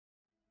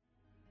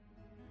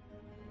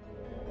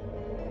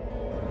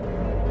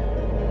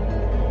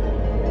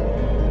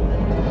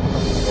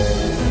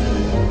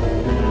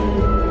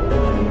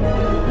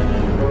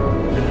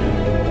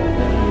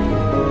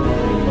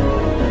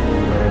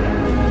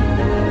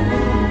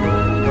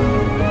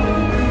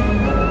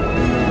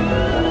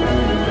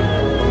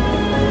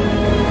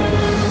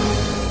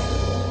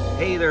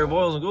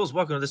Pals,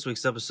 welcome to this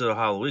week's episode of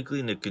Hollow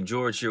Weekly. Nick and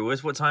George here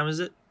with. What time is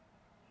it?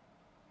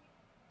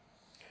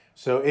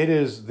 So it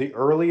is the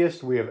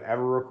earliest we have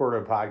ever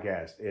recorded a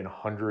podcast in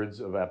hundreds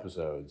of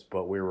episodes,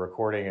 but we're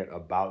recording it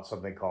about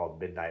something called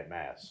Midnight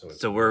Mass.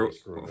 So we're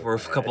a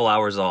couple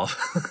hours off.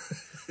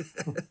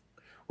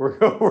 we're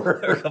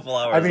a couple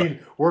hours. I mean,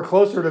 we're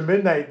closer to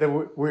midnight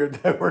than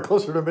we're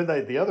closer to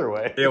midnight the other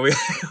way. Yeah, we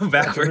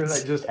backwards.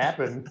 Midnight just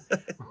happened.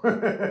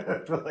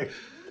 Like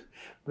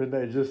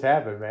midnight just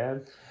happened,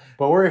 man.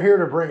 But we're here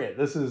to bring it.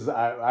 This is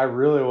I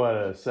really want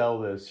to sell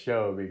this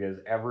show because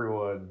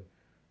everyone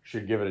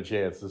should give it a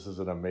chance. This is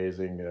an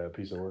amazing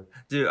piece of work,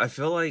 dude. I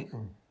feel like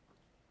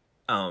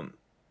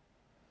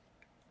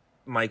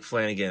Mike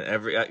Flanagan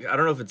I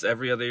don't know if it's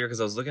every other year, because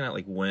I was looking at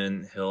like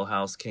when Hill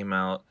House came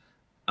out,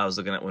 I was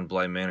looking at when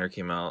Bly Manor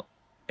came out,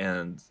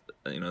 and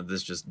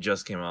this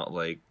just came out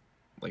like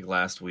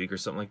last week or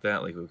something like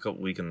that, like a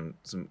couple week and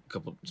some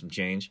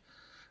change.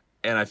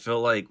 And I feel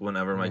like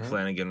whenever Mike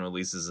Flanagan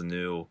releases a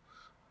new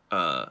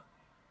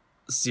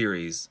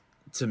series,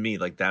 to me,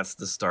 like that's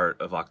the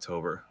start of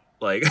October.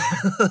 Like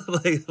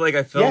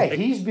I feel like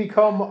he's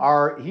become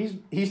our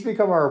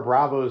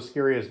Bravo's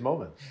scariest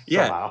moment.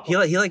 Yeah, somehow.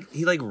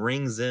 he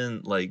rings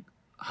in like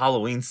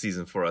Halloween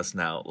season for us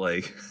now.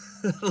 Like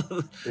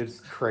it's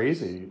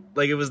crazy.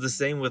 Like it was the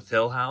same with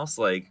Hill House.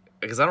 Like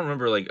because I don't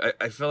remember. Like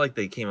I felt like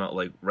they came out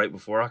like right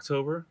before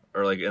October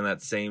or like in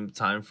that same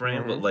time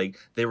frame. But like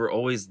they were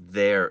always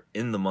there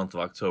in the month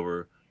of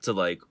October to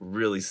like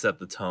really set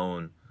the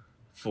tone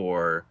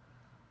for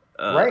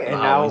right.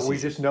 And now we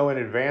just know in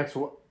advance.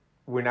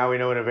 We know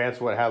in advance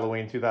what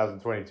Halloween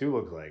 2022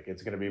 looks like.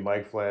 It's going to be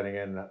Mike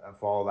Flanagan,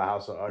 Fall of the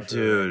House of Usher,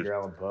 dude. Edgar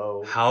Allan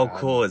Poe. How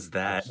cool is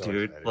that, so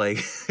dude?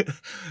 Excited.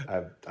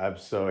 Like, I'm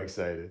so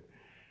excited.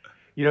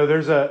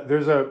 There's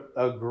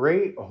a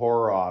great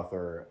horror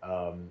author.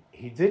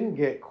 He didn't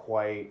get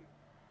quite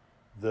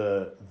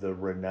the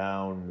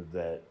renown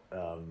that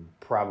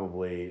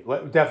probably,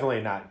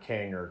 definitely not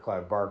King or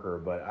Clive Barker,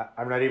 but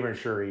I'm not even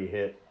sure he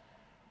hit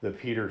the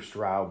Peter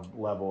Straub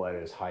level at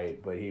his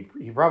height, but he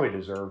probably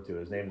deserved to.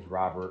 His name's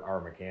Robert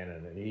R.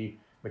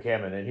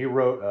 McCammon, and he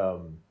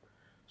wrote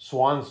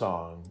Swan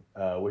Song,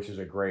 which is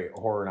a great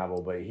horror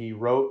novel. But he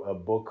wrote a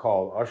book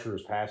called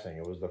Usher's Passing.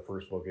 It was the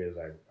first book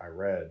I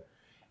read,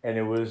 and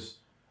it was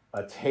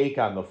a take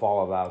on the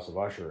Fall of the House of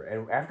Usher.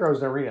 And after I was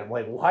done reading it, I'm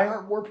like, why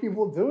aren't more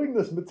people doing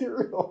this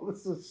material?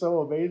 This is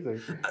so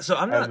amazing. So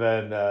I'm not,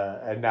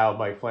 and now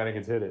Mike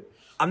Flanagan's hit it.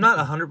 I'm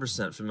not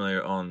 100%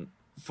 familiar on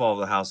Fall of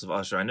the House of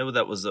Usher. I know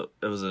that was a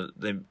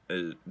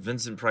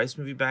Vincent Price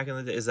movie back in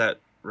the day. Is that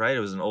right? It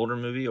was an older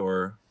movie,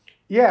 or?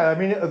 Yeah, I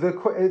mean,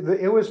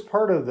 it was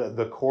part of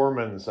the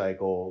Corman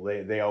cycle.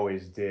 They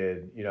always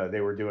did.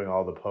 They were doing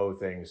all the Poe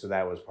things, so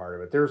that was part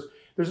of it.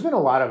 There's been a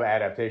lot of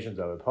adaptations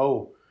of it.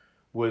 Poe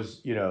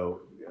was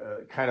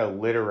kind of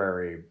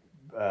literary.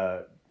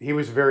 He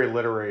was very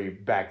literary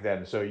back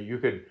then, so you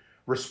could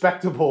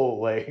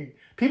respectable like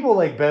people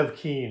like Bev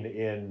Keane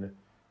in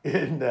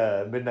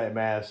Midnight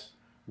Mass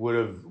would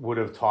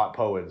have taught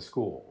Poe in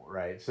school,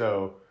 right?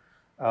 So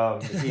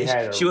he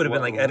had she would have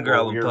been like Edgar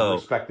Allan Poe,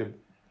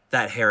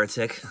 that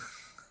heretic.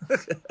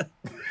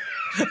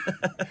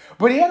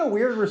 But he had a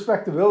weird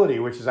respectability,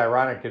 which is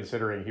ironic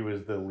considering he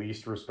was the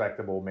least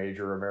respectable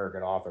major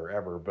American author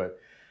ever. But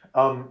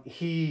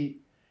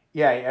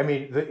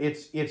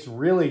it's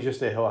really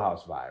just a Hill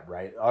House vibe,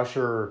 right?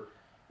 Usher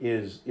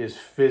is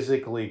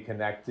physically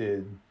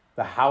connected.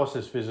 The house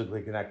is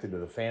physically connected to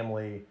the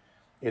family.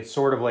 It's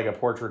sort of like a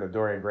Portrait of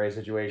Dorian Gray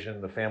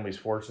situation. The family's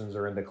fortunes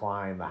are in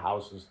decline. The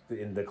house is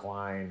in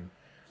decline.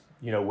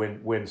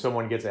 When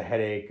someone gets a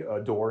headache,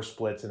 a door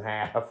splits in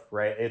half,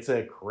 right? It's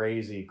a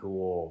crazy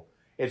cool.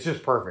 It's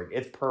just perfect.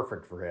 It's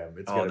perfect for him.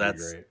 It's gonna be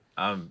great.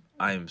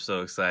 I am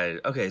so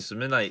excited. Okay, so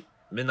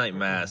Midnight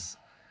Mass.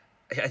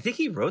 I think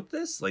he wrote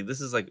this. Like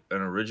this is like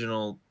an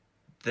original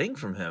thing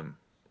from him,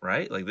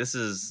 right? Like this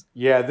is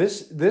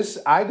this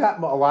I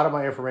got a lot of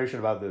my information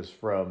about this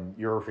from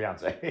your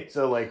fiance.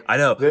 So like I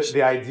know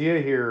the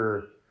idea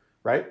here,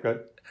 right?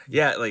 Good.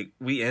 Yeah, like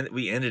we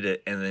ended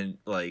it, and then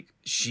like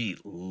she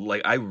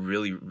like I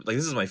really like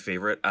this is my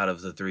favorite out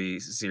of the 3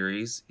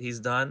 series he's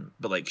done,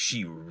 but like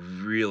she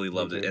really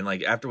loved it, and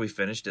like after we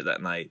finished it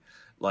that night,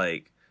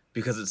 like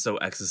because it's so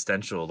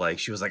existential, like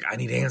she was like, I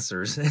need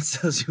answers, and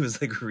so she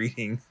was like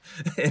reading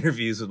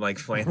interviews with Mike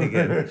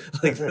Flanagan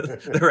like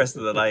the rest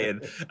of the night,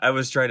 and I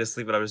was trying to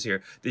sleep when I was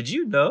here. Did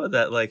you know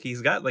that like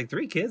he's got like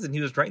 3 kids, and he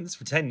was writing this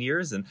for 10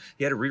 years, and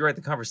he had to rewrite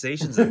the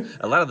conversations, and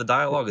a lot of the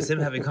dialogue is him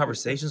having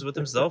conversations with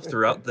himself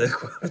throughout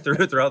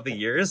the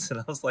years, and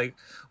I was like,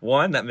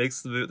 1, that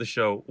makes the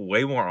show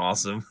way more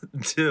awesome.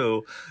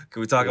 2, can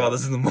we talk about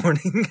this in the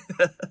morning?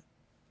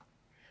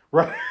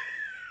 Right.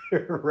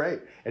 Right.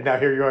 And now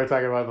here you are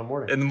talking about it in the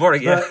morning. In the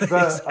morning, yeah.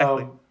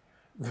 Exactly.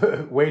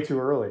 Way too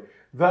early.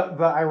 The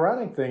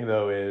ironic thing,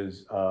 though,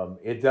 is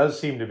it does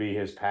seem to be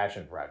his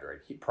passion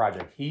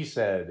project. He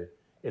said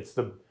it's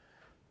the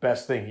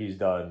best thing he's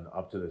done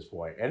up to this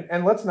point.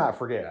 And let's not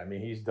forget, I mean,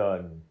 he's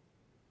done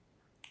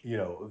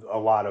a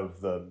lot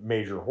of the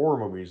major horror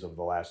movies of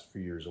the last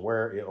few years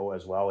aware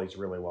as well. He's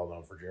really well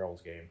known for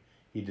Gerald's Game.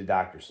 He did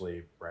Doctor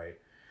Sleep, right?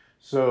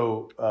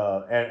 So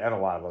and a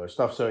lot of other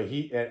stuff. So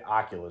he and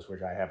Oculus,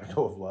 which I happen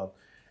to have loved,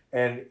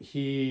 and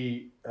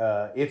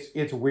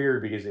it's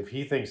weird because if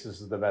he thinks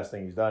this is the best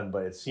thing he's done,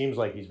 but it seems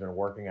like he's been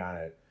working on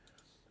it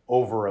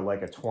over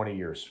like a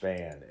 20-year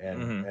span,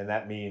 and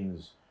that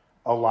means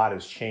a lot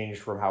has changed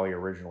from how he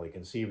originally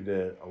conceived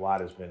it. A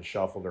lot has been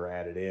shuffled or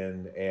added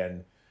in,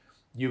 and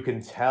you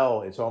can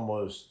tell it's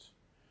almost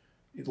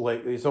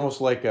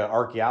like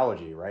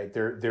archaeology, right?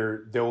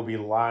 There will be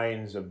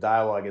lines of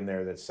dialogue in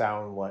there that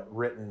sound like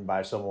written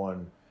by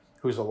someone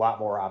who's a lot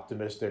more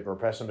optimistic or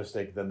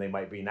pessimistic than they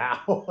might be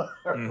now,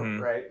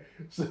 right?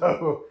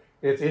 So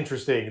it's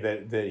interesting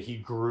that he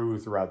grew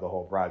throughout the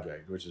whole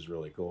project, which is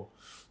really cool.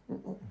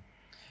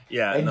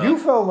 Yeah, and you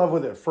fell in love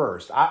with it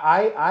first.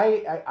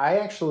 I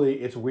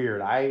actually, it's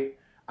weird. I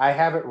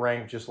have it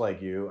ranked just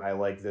like you. I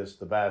like this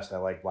the best. I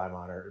like Bly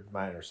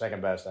Manor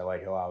second best. I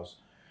like Hill House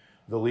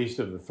the least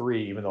of the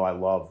three, even though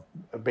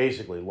I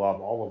basically love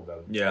all of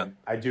them. Yeah. And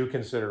I do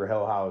consider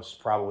Hill House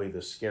probably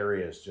the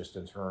scariest just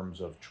in terms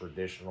of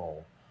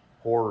traditional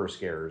horror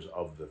scares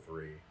of the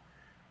three.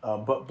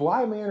 But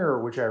Bly Manor,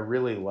 which I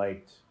really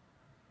liked,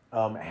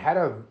 had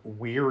a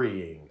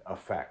wearying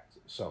effect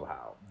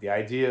somehow. The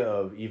idea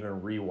of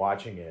even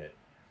rewatching it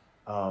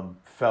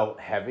felt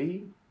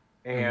heavy,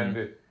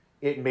 and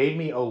it made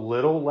me a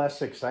little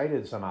less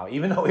excited somehow,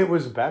 even though it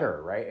was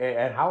better, right?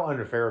 And how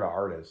unfair to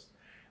artists.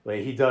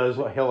 Like, he does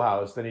Hill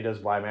House, then he does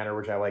Bly Manor,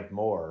 which I liked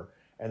more,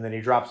 and then he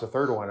drops the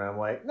third one, and I'm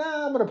like,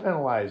 nah, I'm going to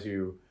penalize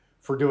you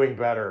for doing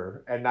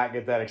better and not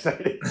get that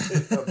excited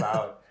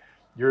about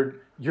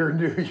your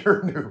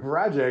new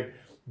project,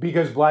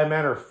 because Bly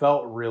Manor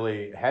felt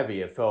really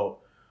heavy. It felt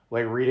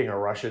like reading a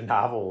Russian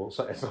novel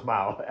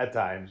somehow at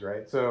times,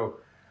 right? So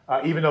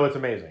even though it's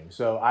amazing.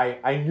 So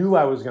I knew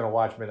I was going to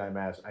watch Midnight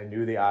Mass. I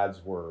knew the odds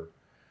were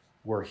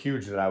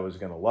huge that I was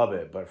going to love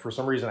it, but for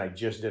some reason I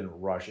just didn't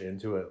rush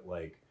into it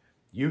like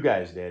you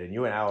guys did, and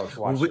you and Alex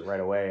watched it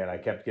right away, and I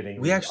kept getting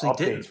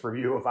updates from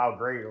you of how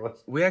great it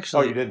was. We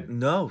actually, you didn't?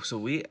 No, so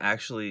we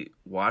actually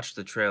watched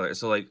the trailer.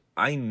 So like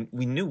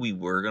we knew we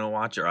were gonna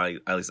watch it, or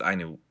at least I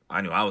knew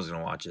I was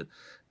gonna watch it,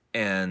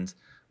 and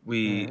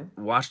we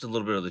watched a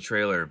little bit of the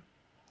trailer,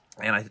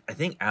 and I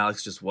think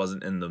Alex just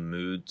wasn't in the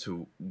mood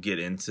to get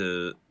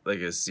into like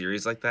a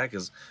series like that,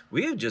 because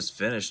we had just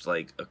finished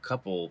like a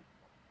couple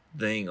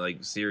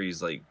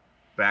series like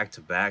back to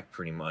back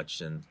pretty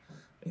much, and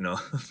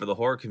for the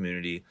horror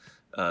community,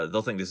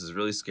 they'll think this is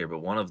really scary, but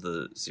one of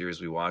the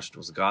series we watched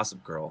was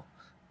Gossip Girl,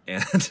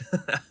 and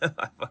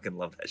I fucking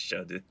love that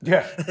show, dude.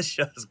 Yeah, that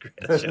show is great.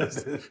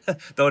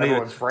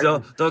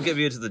 Don't get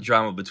me into the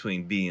drama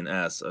between B and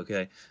S,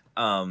 okay?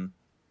 But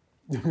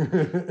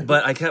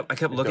I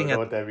kept looking at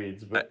what that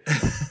means, but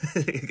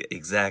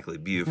exactly.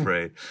 Be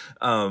afraid.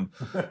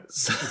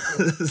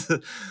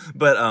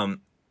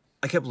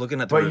 I kept looking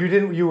at. But you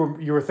didn't. You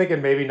were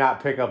thinking maybe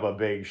not pick up a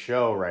big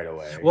show right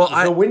away. Well,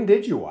 so when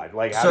did you watch?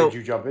 Like, how did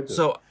you jump into it?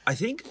 So I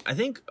think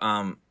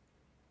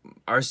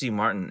R.C.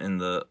 Martin in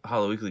the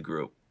Hollow Weekly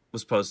group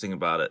was posting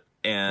about it,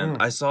 and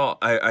I saw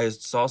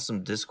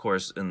some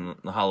discourse in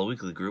the Hollow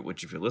Weekly group,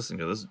 which if you're listening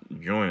to this,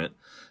 join it.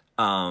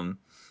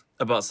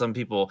 About some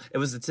people, it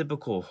was the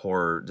typical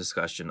horror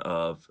discussion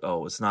of,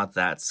 oh, it's not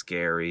that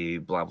scary,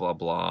 blah blah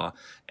blah,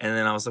 and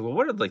then I was like, well,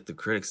 what are like the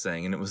critics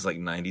saying? And it was like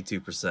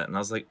 92%, and I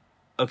was like,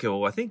 okay,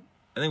 well, I think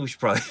we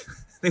should probably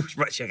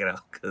check it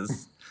out,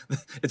 because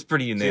it's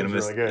pretty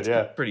unanimous. Seems really good,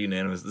 it's pretty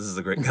unanimous. This is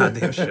a great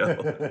goddamn show.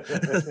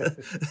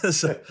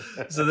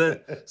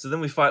 so then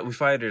we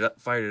fired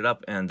it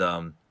up, and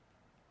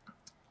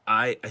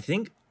I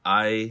think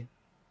I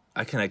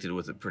connected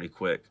with it pretty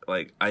quick.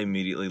 Like, I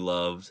immediately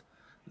loved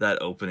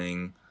that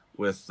opening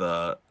with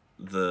the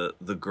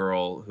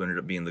girl who ended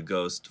up being the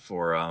ghost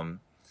for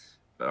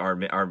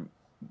our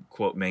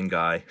quote main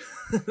guy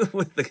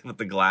with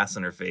the glass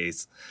in her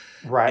face,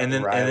 right? And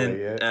then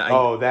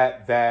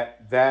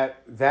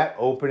that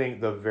opening,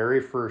 the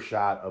very first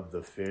shot of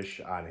the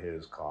fish on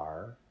his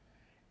car,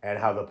 and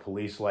how the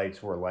police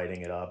lights were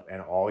lighting it up,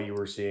 and all you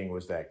were seeing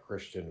was that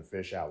Christian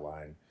fish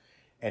outline,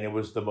 and it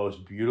was the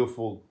most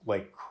beautiful,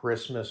 like,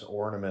 Christmas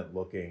ornament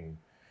looking,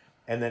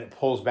 and then it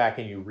pulls back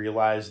and you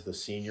realize the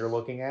scene you're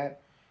looking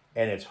at,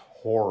 and it's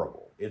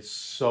horrible. It's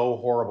so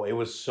horrible. It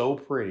was so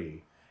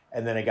pretty,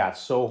 and then it got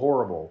so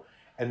horrible.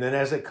 And then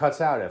as it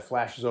cuts out, it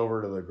flashes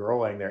over to the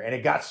girl laying there, and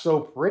it got so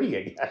pretty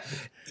again.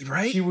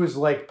 Right? She was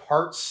like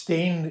part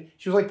stained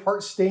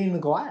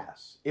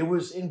glass. It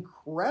was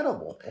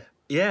incredible.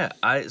 Yeah,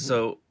 and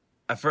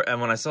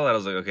when I saw that, I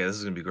was like, okay, this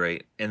is gonna be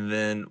great. And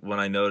then when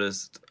I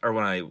noticed, or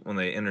when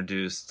they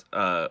introduced,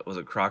 was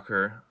it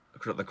Crocker,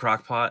 the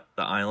Crockpot,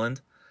 the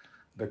island?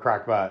 The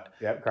Crockpot,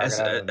 yep. As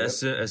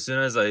soon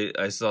as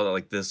I saw that,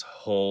 like, this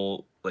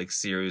whole like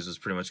series was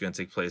pretty much going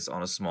to take place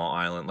on a small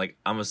island. Like,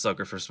 I'm a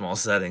sucker for small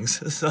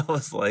settings, so I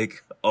was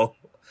like, oh,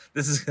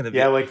 this is gonna be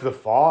Yeah, like the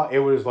fog. It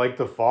was like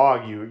the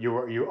fog.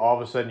 You all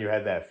of a sudden you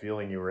had that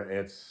feeling. You were.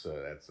 It's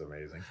that's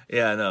amazing.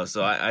 yeah, no.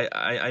 So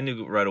I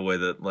knew right away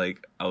that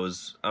like I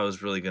was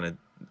really gonna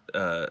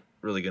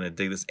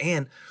dig this.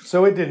 And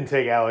So it didn't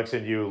take Alex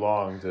and you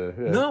long to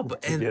no,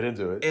 but to get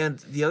into it. and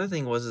the other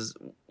thing was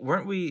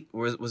weren't we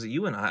was it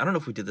you and I don't know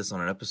if we did this on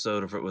an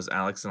episode or if it was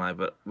Alex and I,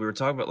 but we were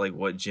talking about like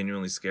what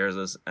genuinely scares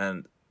us,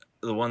 and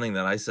the one thing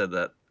that I said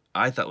that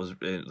I thought was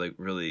like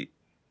really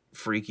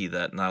freaky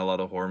that not a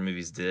lot of horror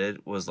movies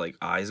did was like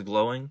eyes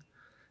glowing.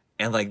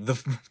 And like the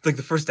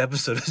first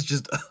episode is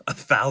just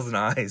 1,000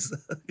 eyes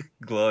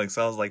glowing.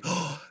 So I was like,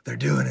 "Oh, they're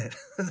doing it!"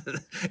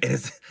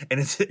 and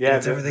it's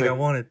everything I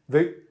wanted.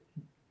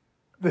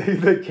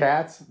 The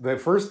cats,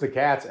 the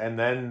cats, and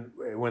then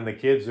when the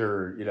kids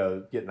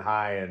are getting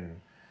high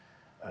and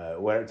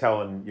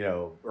telling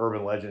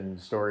urban legend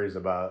stories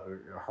about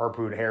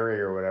Harpoon Harry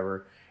or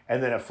whatever,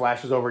 and then it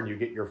flashes over and you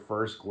get your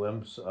first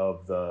glimpse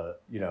of the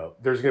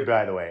there's gonna,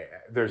 by the way,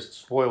 there's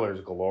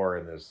spoilers galore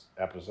in this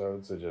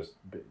episode, so just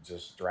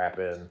strap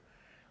in.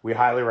 We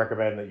highly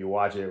recommend that you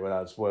watch it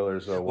without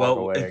spoilers, so walk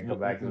away and come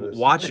back to this.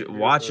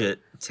 Watch it,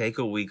 take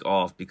a week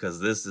off, because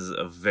this is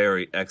a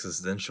very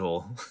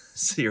existential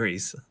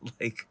series.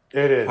 Like,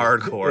 it is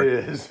hardcore.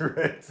 It is.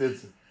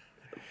 It's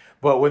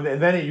but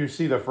and then you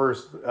see the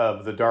first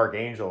of the Dark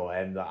Angel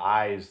and the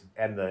eyes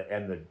and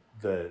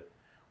the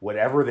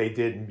whatever they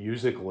did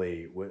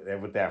musically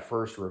with that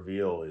first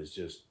reveal is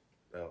just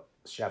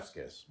chef's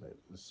kiss.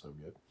 It's so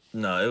good.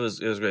 No, it was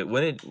great.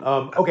 When it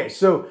okay,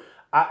 so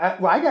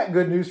I got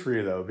good news for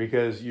you though,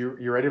 because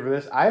you ready for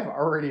this? I've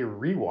already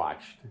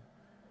rewatched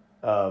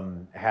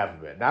half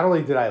of it. Not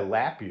only did I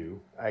lap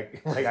you,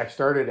 I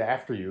started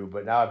after you,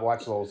 but now I've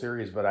watched the whole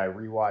series. But I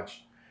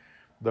rewatched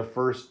the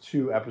first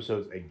 2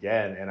 episodes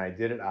again, and I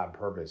did it on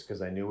purpose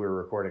because I knew we were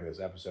recording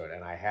this episode,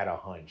 and I had a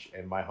hunch,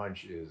 and my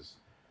hunch is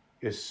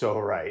so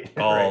right.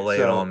 Oh, right? lay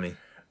it on me.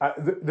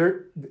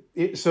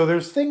 So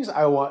there's things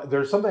I want.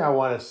 There's something I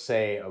want to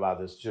say about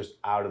this just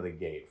out of the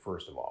gate.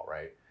 First of all,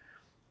 right?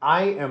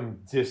 I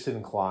am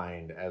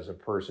disinclined as a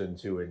person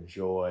to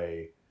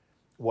enjoy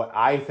what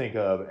I think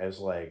of as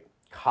like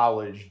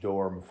college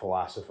dorm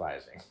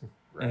philosophizing,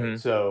 right? Mm-hmm.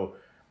 So,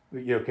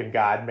 can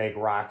God make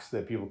rocks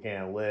that people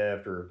can't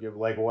lift, or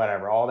like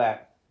whatever, all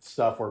that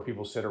stuff where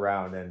people sit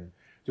around and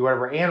do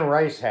whatever. Anne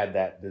Rice had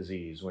that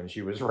disease when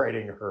she was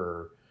writing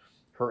her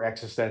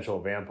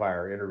existential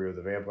vampire interview with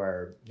the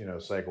vampire,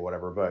 cycle,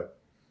 whatever. But,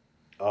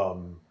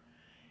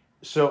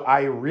 so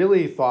I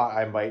really thought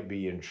I might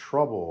be in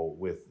trouble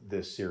with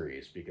this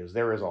series because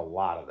there is a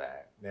lot of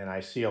that. And I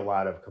see a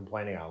lot of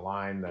complaining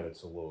online that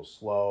it's a little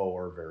slow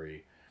or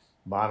very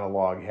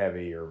monologue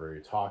heavy or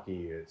very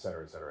talky, et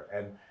cetera, et cetera.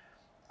 And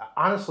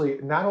honestly,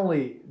 not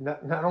only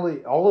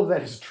all of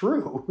that is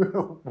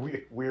true,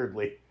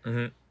 weirdly,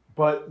 mm-hmm.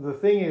 but the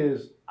thing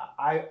is,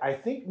 I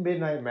think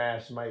Midnight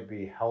Mass might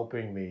be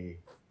helping me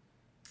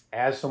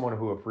as someone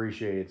who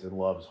appreciates and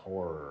loves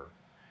horror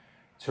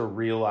to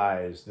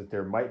realize that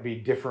there might be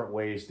different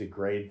ways to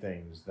grade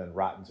things than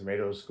Rotten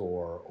Tomatoes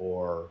score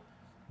or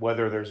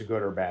whether there's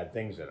good or bad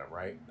things in them,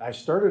 right? I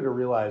started to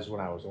realize when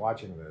I was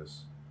watching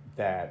this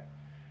that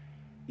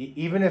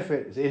even if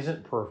it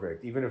isn't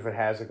perfect, even if it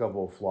has a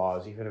couple of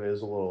flaws, even if it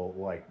is a little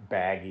like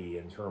baggy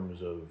in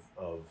terms of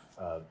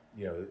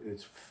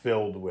it's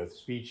filled with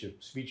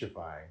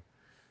speechifying,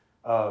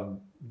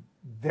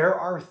 there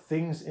are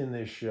things in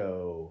this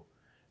show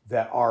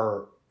that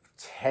are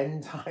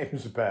 10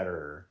 times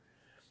better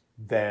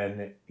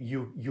than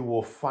you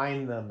will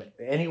find them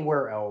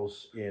anywhere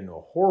else in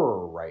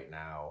horror right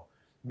now,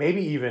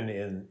 maybe even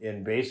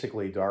in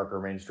basically dark or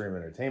mainstream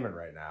entertainment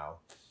right now.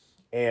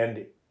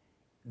 And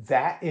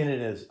that in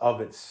and of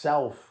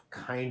itself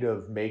kind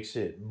of makes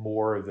it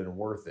more than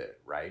worth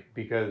it, right?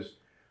 Because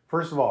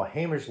first of all,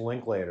 Hamish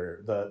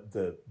Linklater,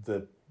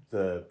 the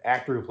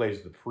actor who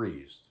plays the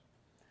priest,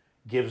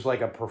 gives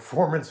like a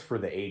performance for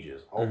the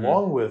ages, mm-hmm.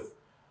 along with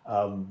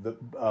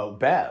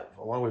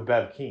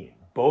Bev Keane,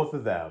 both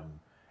of them.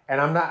 And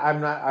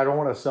I don't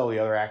want to sell the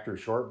other actors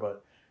short,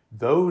 but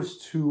those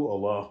two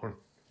alone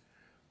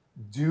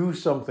do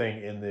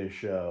something in this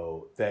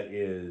show that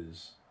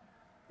is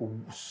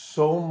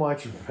so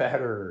much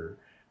better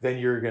than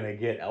you're going to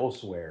get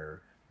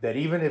elsewhere, that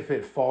even if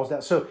it falls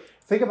down. So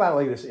think about it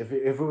like this. If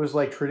it was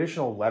like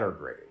traditional letter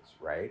grades,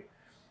 right?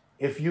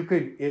 If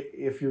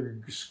you're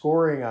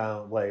scoring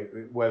on like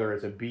whether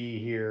it's a B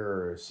here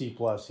or a C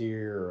plus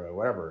here or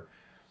whatever,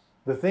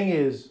 the thing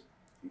is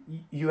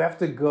you have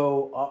to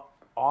go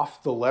up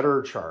off the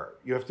letter chart.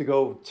 You have to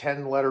go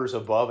 10 letters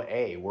above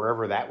A,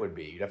 wherever that would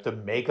be. You'd have to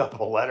make up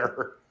a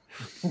letter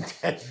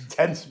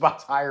 10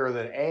 spots higher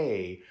than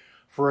A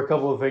for a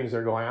couple of things that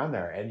are going on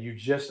there. And you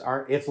just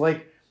aren't, it's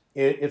like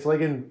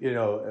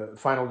in,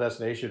 Final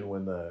Destination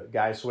when the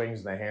guy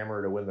swings the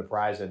hammer to win the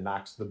prize and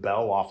knocks the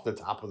bell off the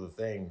top of the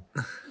thing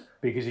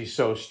because he's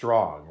so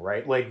strong,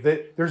 right? Like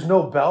there's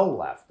no bell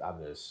left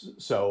on this.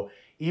 So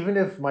even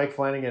if Mike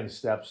Flanagan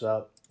steps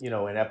up,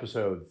 in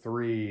episode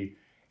 3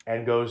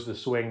 and goes to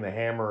swing the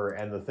hammer,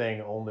 and the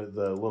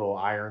little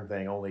iron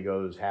thing only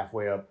goes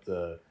halfway up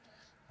the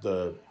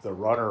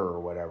runner or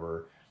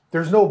whatever.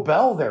 There's no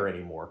bell there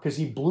anymore because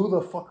he blew the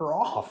fucker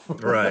off.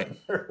 Right.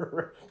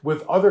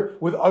 with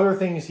other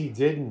things he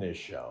did in this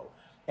show.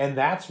 And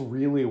that's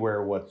really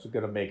where what's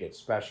going to make it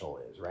special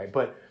is, right?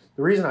 But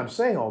the reason I'm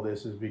saying all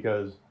this is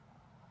because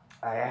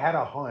I had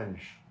a hunch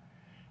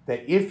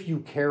that if you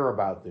care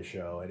about the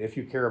show and if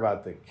you care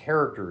about the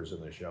characters in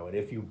the show and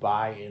if you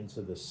buy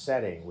into the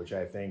setting, which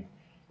I think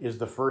is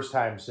the first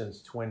time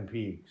since Twin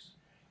Peaks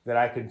that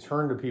I can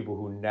turn to people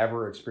who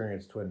never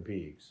experienced Twin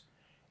Peaks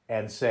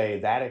and say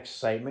that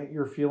excitement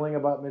you're feeling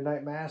about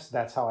Midnight Mass,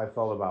 that's how I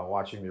felt about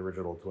watching the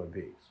original Twin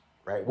Peaks,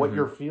 right? What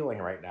you're feeling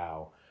right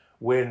now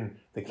when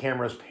the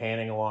camera's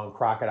panning along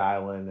Crockett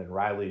Island and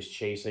Riley's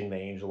chasing the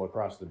angel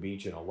across the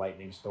beach in a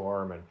lightning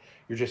storm and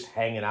you're just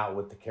hanging out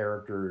with the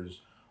characters,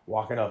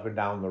 walking up and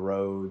down the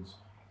roads,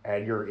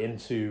 and you're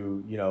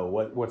into,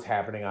 what's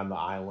happening on the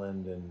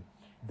island. And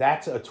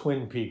that's a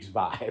Twin Peaks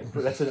vibe.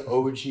 That's an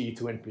OG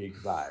Twin Peaks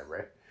vibe,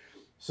 right?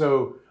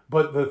 So,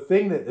 but the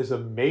thing that is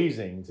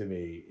amazing to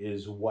me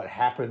is what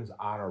happens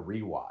on a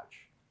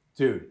rewatch.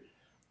 Dude,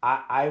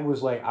 I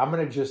was like, I'm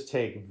going to just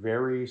take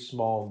very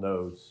small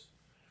notes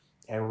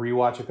and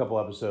rewatch a couple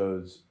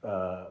episodes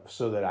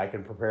so that I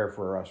can prepare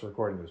for us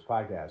recording this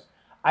podcast.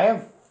 I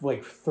have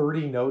like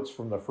 30 notes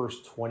from the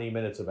first 20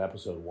 minutes of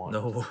episode 1.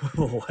 No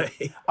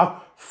way.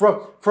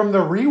 From the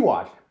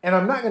rewatch. And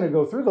I'm not going to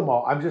go through them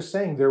all. I'm just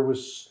saying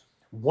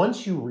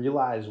once you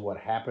realize what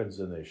happens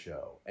in this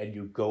show and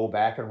you go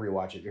back and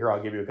rewatch it. Here,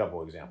 I'll give you a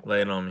couple of examples.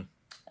 Lay it on me.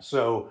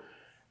 So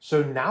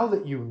now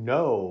that you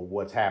know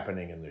what's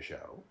happening in the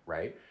show,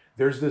 right?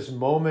 There's this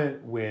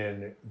moment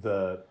when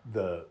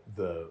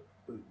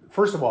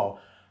first of all,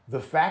 the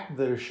fact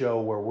that a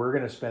show where we're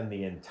going to spend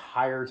the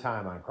entire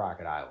time on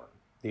Crockett Island,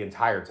 the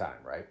entire time,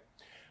 right?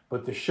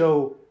 But the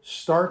show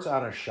starts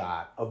on a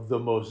shot of the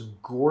most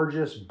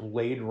gorgeous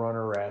Blade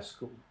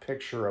Runner-esque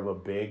picture of a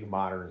big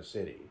modern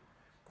city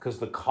because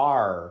the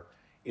car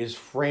is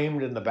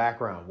framed in the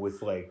background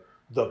with like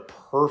the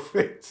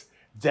perfect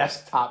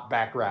desktop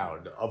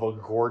background of a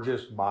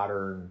gorgeous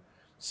modern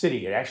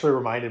city. It actually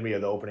reminded me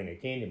of the opening of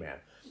Candyman.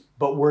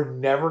 But we're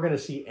never going to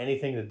see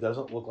anything that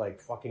doesn't look like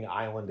fucking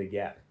Island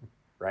again,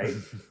 right?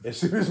 As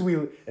soon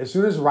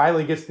as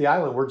Riley gets to the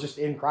island, we're just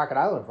in Crockett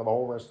Island for the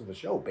whole rest of the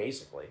show,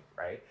 basically,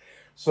 right?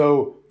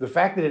 So the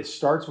fact that it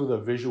starts with a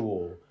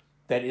visual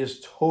that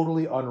is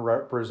totally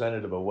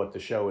unrepresentative of what the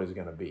show is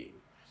going to be,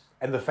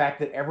 and the fact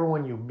that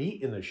everyone you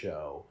meet in the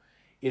show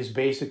is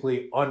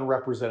basically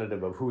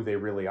unrepresentative of who they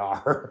really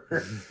are.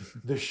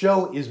 The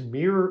show is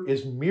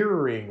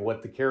mirroring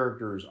what the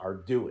characters are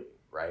doing,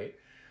 right?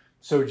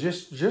 So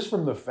just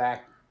from the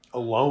fact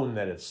alone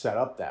that it's set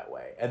up that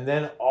way, and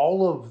then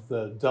all of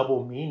the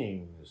double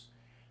meanings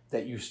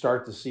that you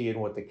start to see in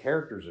what the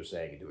characters are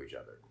saying to each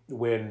other.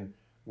 When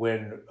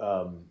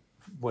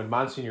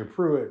Monsignor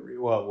Pruitt,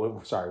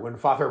 when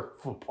Father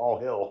Paul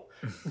Hill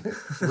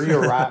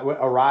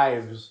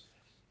arrives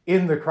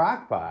in the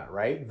crockpot,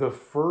 right? The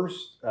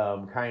first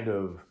kind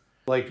of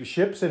like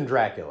ships in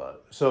Dracula.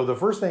 So the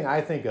first thing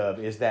I think of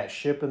is that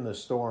ship in the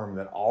storm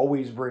that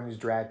always brings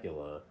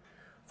Dracula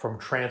from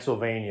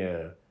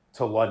Transylvania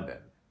to London,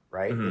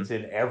 right? Mm-hmm. It's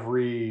in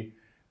every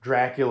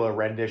Dracula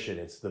rendition.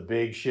 It's the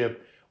big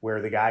ship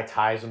where the guy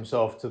ties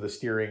himself to the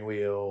steering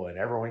wheel and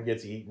everyone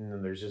gets eaten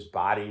and there's just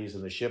bodies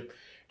and the ship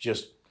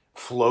just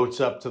floats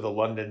up to the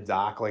London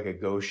dock like a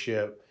ghost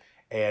ship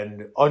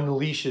and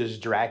unleashes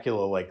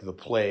Dracula like the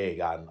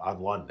plague on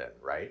London,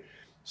 right?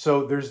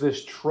 So there's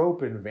this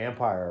trope in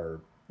vampire,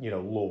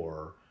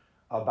 lore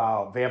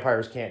about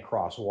vampires can't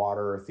cross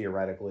water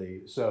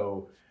theoretically.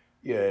 So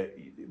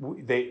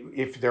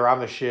if they're on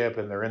the ship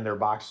and they're in their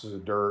boxes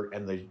of dirt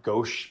and the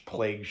ghost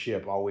plague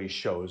ship always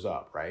shows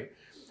up, right?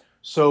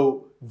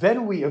 So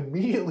then we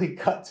immediately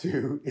cut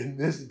to, in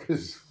this,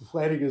 because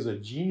Flanagan is a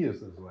genius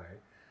this way,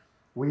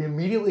 we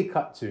immediately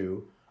cut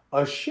to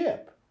a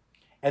ship.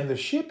 And the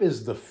ship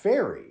is the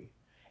ferry.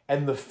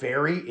 And the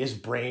ferry is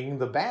bringing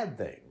the bad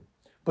thing.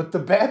 But the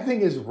bad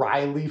thing is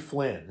Riley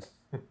Flynn,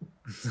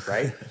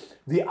 right?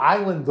 The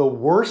island, the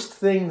worst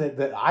thing that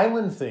the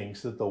island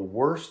thinks that the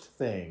worst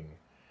thing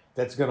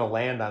that's going to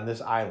land on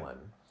this island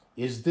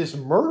is this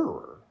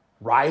murderer,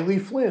 Riley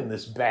Flynn,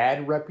 this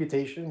bad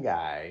reputation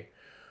guy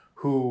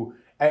who,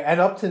 and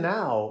up to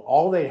now,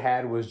 all they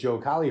had was Joe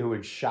Collie who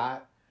had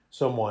shot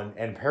someone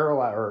and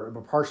paralyzed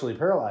or partially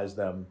paralyzed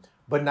them,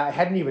 but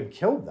hadn't even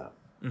killed them,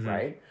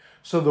 right?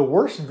 So the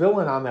worst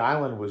villain on the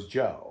island was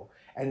Joe.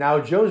 And now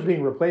Joe's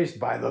being replaced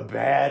by the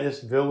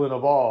baddest villain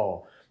of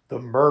all, the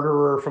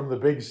murderer from the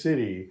big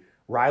city,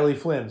 Riley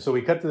Flynn. So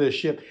we cut to this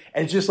ship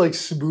and it's just like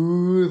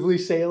smoothly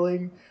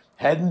sailing,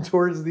 heading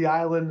towards the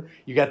island.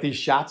 You got these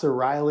shots of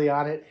Riley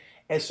on it.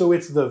 And so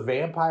it's the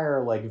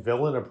vampire like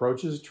villain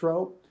approaches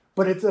trope,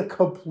 but it's a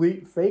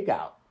complete fake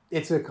out.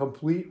 It's a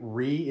complete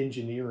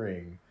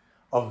re-engineering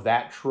of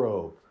that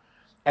trope.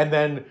 And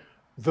then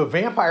the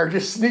vampire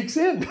just sneaks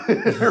in,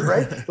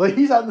 right? Like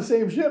he's on the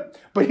same ship,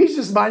 but he's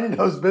just minding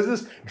his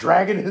business,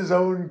 dragging his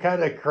own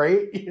kind of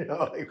crate,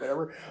 like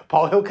whatever.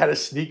 Paul Hill kind of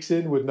sneaks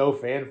in with no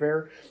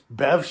fanfare.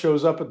 Bev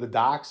shows up at the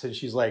docks and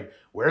she's like,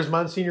 "Where's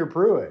Monsignor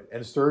Pruitt?"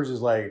 And Sturge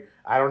is like,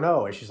 "I don't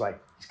know." And she's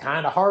like, "He's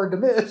kind of hard to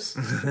miss."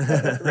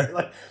 Right?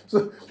 Like,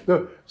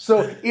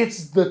 so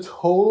it's the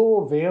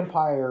total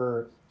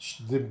vampire,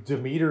 the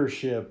Demeter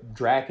ship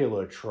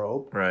Dracula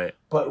trope, right?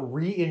 But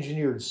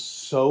re-engineered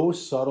so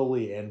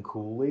subtly and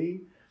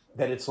coolly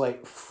that it's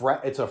like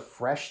it's a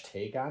fresh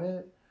take on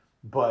it,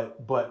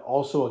 but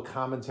also a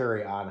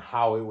commentary on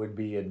how it would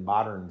be in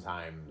modern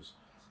times.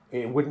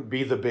 It wouldn't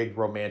be the big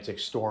romantic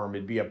storm.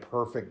 It'd be a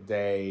perfect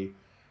day,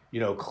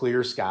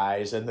 clear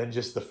skies, and then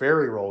just the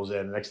ferry rolls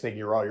in. Next thing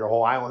your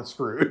whole island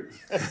screwed,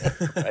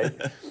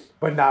 right?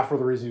 But not for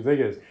the reason you think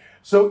it is.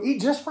 So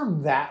just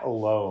from that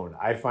alone,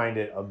 I find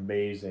it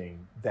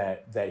amazing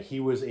that he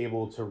was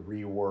able to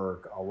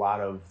rework a lot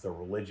of the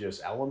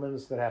religious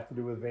elements that have to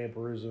do with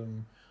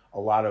vampirism, a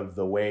lot of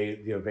the way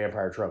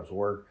vampire tropes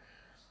work,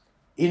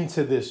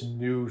 into this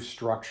new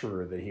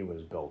structure that he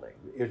was building.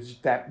 It's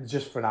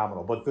just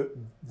phenomenal. But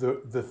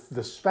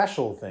the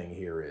special thing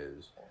here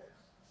is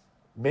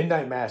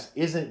Midnight Mass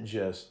isn't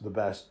just the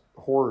best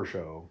horror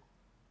show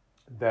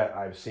that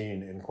I've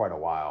seen in quite a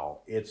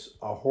while. It's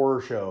a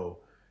horror show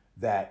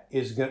that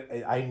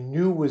I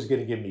knew was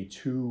going to give me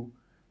two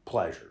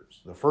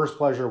pleasures. The first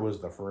pleasure was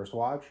the first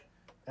watch,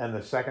 and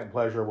the second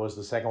pleasure was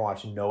the second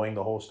watch, knowing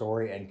the whole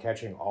story and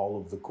catching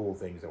all of the cool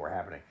things that were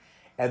happening.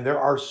 And there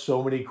are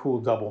so many cool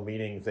double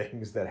meaning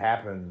things that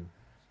happen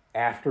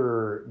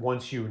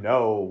once you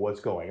know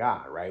what's going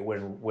on, right?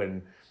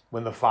 When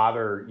the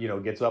father,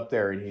 gets up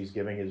there and he's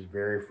giving his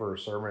very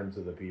first sermon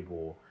to the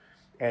people,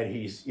 and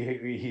he's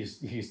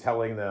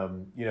telling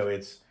them,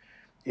 he's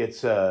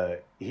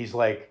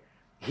like,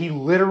 he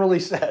literally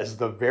says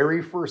the very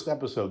first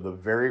episode, the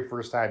very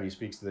first time he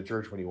speaks to the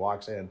church when he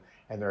walks in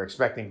and they're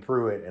expecting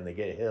Pruitt and they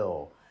get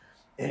Hill.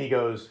 And he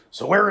goes,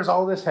 "So where is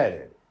all this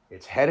headed?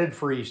 It's headed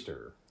for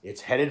Easter.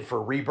 It's headed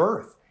for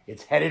rebirth.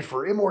 It's headed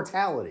for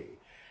immortality."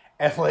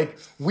 And like,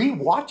 we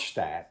watched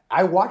that.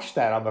 I watched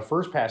that on the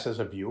first pass as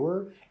a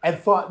viewer and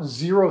thought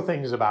zero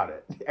things about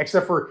it,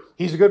 except for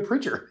he's a good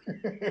preacher,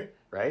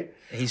 right?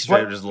 He's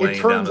straight just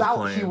laying down his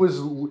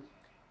plan.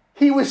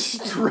 He was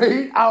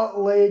straight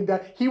out laying down.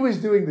 He was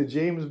doing the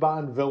James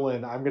Bond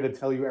villain, I'm going to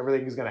tell you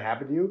everything is going to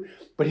happen to you.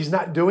 But he's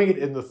not doing it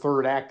in the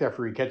third act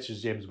after he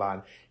catches James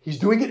Bond. He's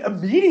doing it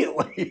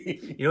immediately.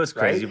 You know what's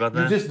crazy about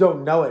that? You just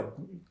don't know it.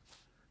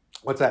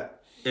 What's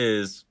that?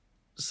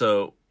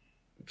 So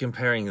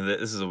comparing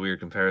this is a weird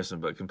comparison,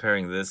 but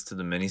comparing this to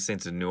the Many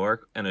Saints of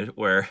Newark,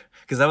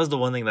 because that was the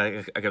one thing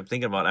that I kept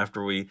thinking about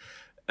after you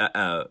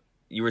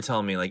were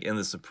telling me, like in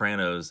The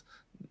Sopranos,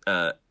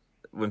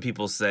 when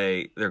people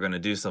say they're going to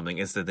do something,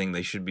 it's the thing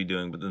they should be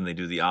doing, but then they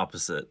do the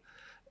opposite.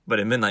 But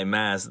in Midnight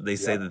Mass, they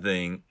say the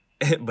thing,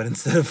 but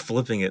instead of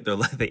flipping it,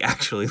 they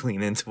actually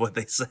lean into what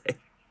they say.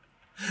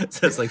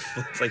 So it's like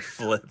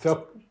flipped.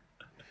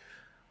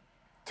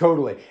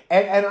 Totally.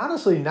 And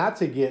honestly, not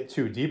to get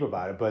too deep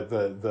about it, but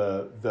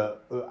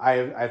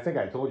I think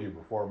I told you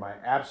before, my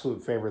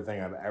absolute favorite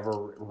thing I've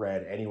ever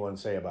read anyone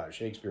say about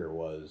Shakespeare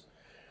was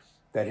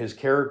that his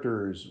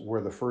characters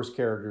were the first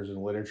characters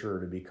in literature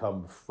to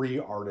become free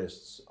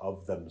artists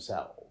of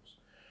themselves.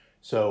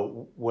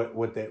 So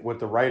what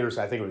the writers,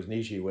 I think it was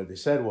Nietzsche, what they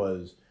said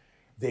was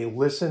they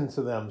listen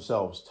to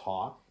themselves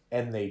talk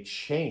and they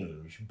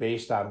change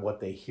based on what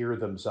they hear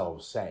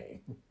themselves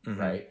saying,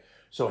 right?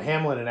 So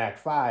Hamlet in Act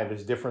 5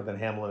 is different than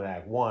Hamlet in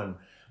Act 1,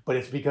 but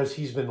it's because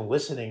he's been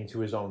listening to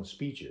his own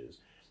speeches.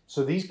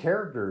 So these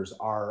characters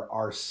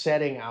are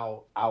setting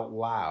out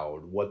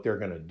loud what they're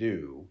going to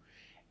do.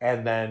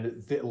 And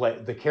then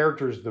the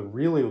characters, the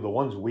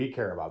ones we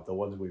care about, the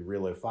ones we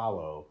really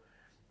follow,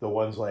 the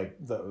ones like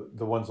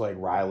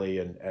Riley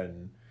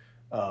and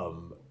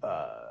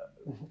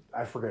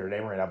I forget her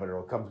name right now, but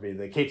it'll come to me.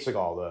 The Kate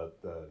Seagal,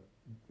 the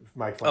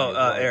Mike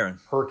Flanagan. Aaron.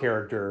 Her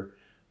character,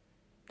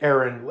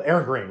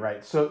 Aaron Green,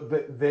 right? So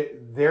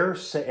they're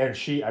and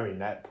she, I mean,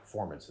 that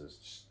performance is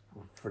just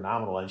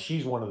phenomenal, and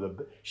she's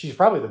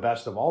probably the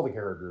best of all the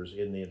characters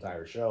in the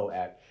entire show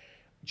at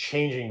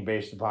changing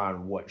based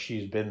upon what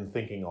she's been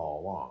thinking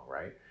all along,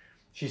 right?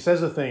 She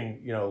says a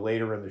thing,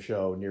 later in the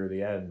show near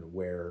the end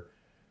where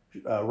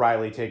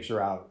Riley takes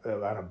her out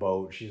on a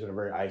boat. She's in a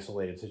very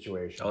isolated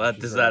situation.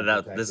 This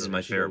is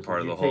my favorite part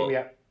of the whole.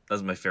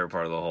 That's my favorite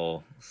part of the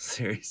whole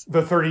series.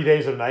 The 30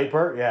 Days of Night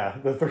part, yeah,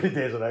 the 30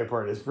 Days of Night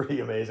part is pretty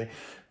amazing.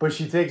 But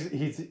he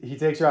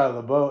takes her out of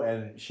the boat,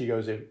 and she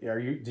goes,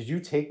 "Did you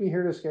take me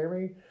here to scare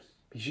me?"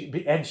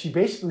 And she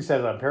basically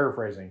says, I'm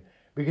paraphrasing,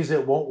 because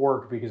it won't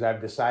work because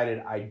I've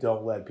decided I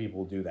don't let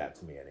people do that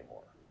to me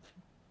anymore.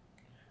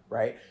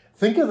 Right?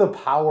 Think of the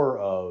power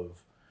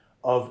of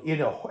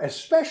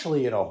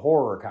especially in a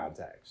horror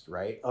context,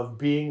 right? Of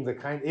being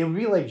it would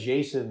be like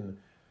Jason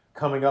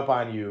coming up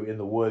on you in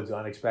the woods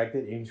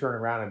unexpected and you turn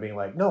around and being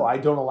like, "No, I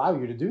don't allow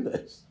you to do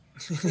this."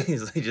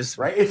 He's like just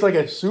right? It's like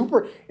a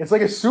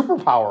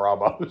superpower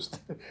almost,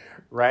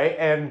 right?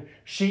 And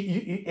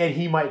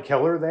he might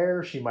kill her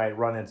there. She might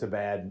run into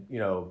bad,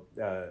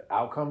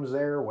 outcomes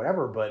there,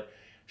 whatever. But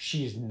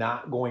she's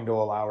not going to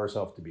allow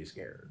herself to be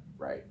scared,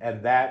 right?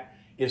 And that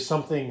is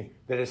something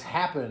that has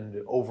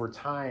happened over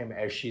time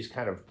as she's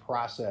kind of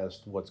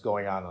processed what's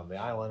going on the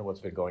island, what's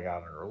been going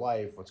on in her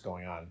life, what's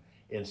going on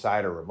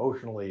inside her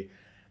emotionally.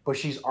 But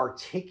she's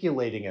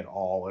articulating it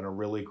all in a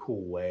really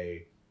cool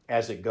way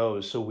as it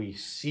goes, so we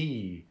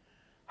see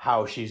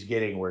how she's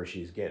getting where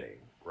she's getting,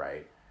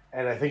 right?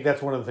 And I think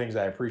that's one of the things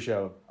I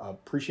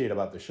appreciate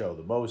about the show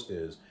the most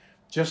is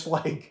just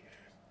like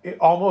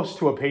almost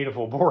to a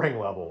painful, boring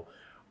level.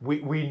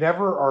 We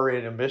never are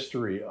in a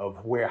mystery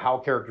of how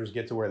characters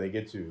get to where they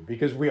get to,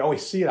 because we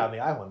always see it on the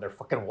island. They're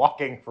fucking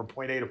walking from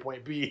point A to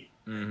point B,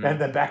 and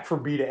then back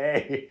from B to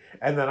A,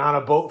 and then on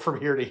a boat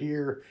from here to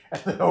here,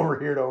 and then over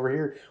here to over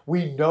here.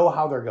 We know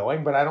how they're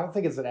going, but I don't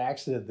think it's an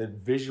accident that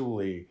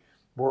visually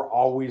we're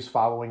always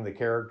following the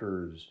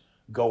characters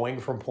going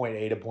from point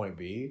A to point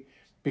B,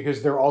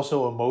 because they're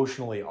also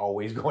emotionally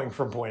always going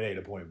from point A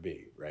to point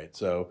B, right?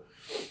 So,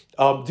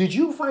 did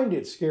you find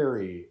it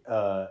scary?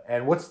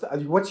 And what's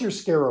your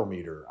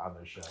scarometer on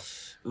this show?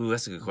 Ooh,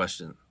 that's a good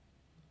question.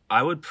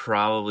 I would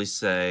probably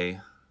say,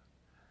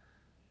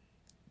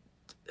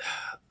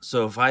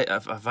 so if I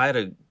had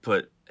to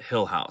put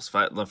Hill House,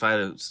 if I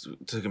had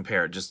to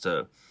compare it,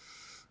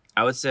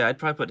 I would say I'd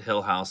probably put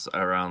Hill House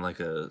around like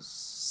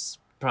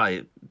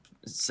probably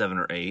 7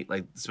 or 8,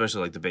 like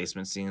especially like the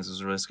basement scenes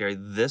was really scary.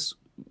 This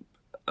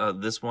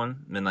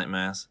one, Midnight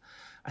Mass,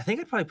 I think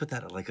I'd probably put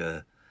that at like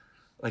a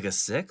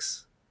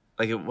 6.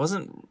 Like it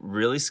wasn't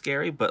really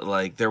scary, but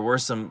like there were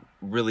some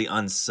really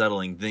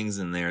unsettling things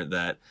in there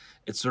that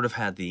it sort of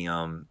had the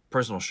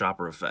personal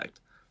shopper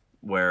effect,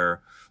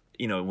 where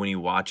when you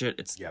watch it,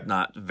 it's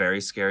not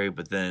very scary,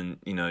 but then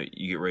you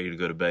get ready to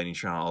go to bed and you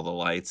turn on all the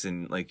lights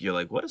and like you're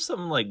like, what if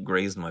something like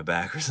grazed my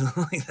back or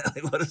something like that?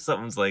 Like what if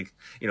something's like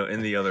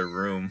in the other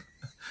room?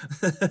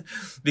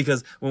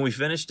 Because when we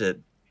finished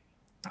it,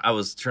 I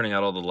was turning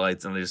out all the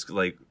lights and I just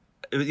like,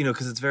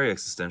 because it's very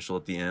existential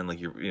at the end. Like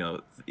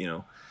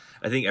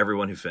I think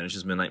everyone who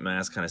finishes Midnight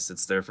Mass kind of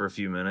sits there for a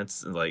few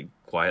minutes and like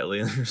quietly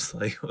and they're just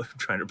like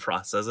trying to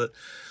process it.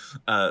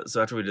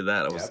 So after we did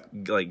that, I was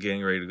like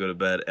getting ready to go to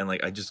bed, and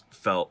like I just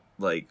felt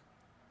like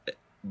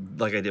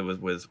I did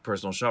with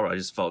Personal Shopper, I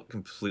just felt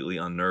completely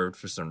unnerved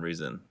for some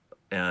reason,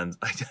 and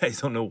I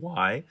don't know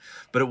why,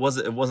 but it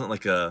wasn't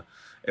like a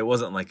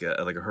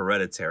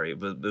Hereditary,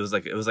 but it was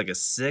like a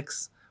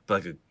 6, but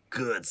like a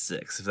good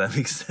 6, if that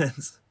makes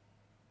sense.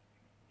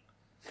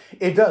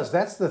 It does.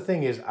 That's the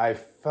thing, is I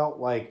felt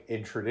like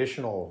in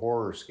traditional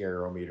horror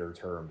scarometer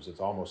terms, it's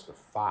almost a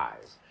 5.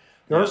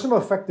 There are some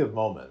effective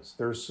moments.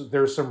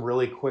 There's some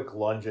really quick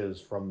lunges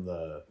from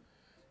the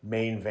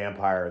main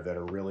vampire that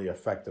are really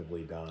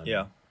effectively done.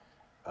 Yeah.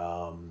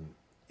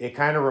 It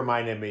kind of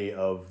reminded me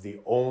of the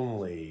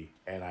only,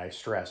 and I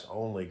stress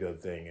only, good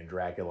thing in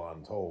Dracula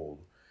Untold,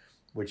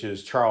 which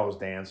is Charles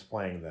Dance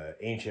playing the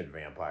ancient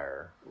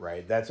vampire,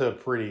 right? That's a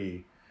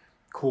pretty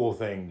cool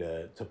thing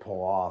to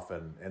pull off,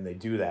 and they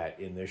do that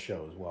in this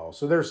show as well.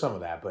 So there's some of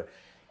that, but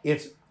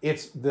it's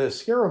the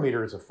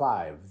scarometer is a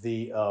 5.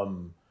 The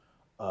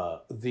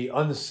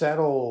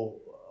unsettle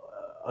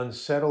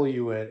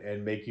you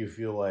and make you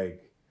feel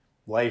like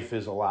life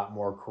is a lot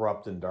more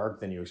corrupt and dark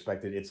than you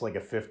expected. It's like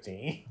a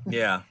 15.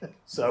 Yeah.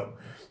 So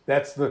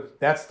that's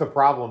the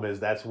problem, is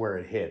that's where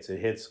it hits. It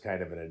hits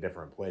kind of in a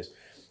different place.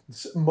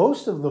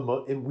 Most of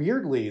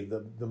weirdly,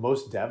 the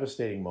most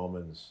devastating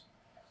moments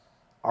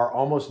are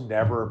almost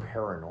never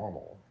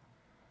paranormal,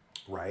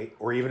 right?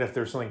 Or even if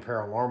there's something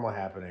paranormal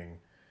happening,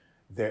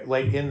 there,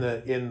 like in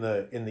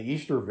the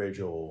Easter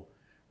Vigil,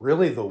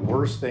 really the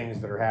worst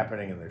things that are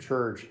happening in the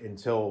church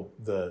until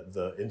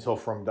until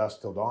From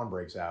Dusk Till Dawn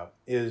breaks out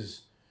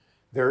is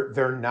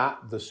they're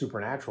not the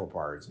supernatural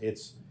parts.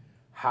 It's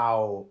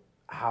how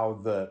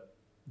the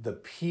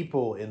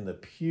people in the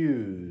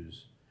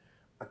pews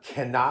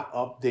cannot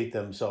update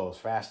themselves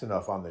fast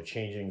enough on the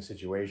changing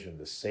situation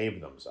to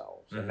save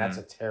themselves, and that's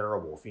a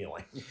terrible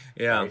feeling.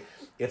 Yeah, right?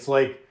 It's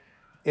like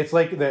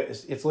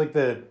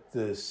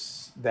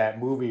that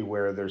movie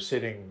where they're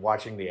sitting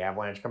watching the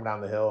avalanche come down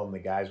the hill, and the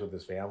guy's with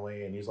his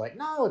family, and he's like,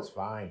 "No, it's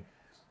fine."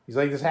 He's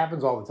like, "This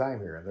happens all the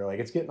time here," and they're like,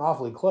 "It's getting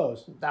awfully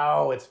close."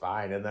 "No, it's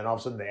fine." And then all of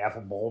a sudden, the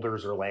apple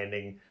boulders are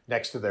landing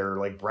next to their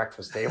like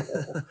breakfast table,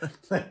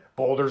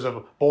 boulders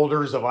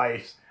of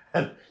ice.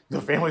 And the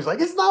family's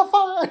like, "It's not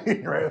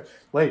fine," right?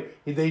 Like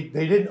they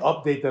didn't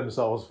update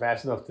themselves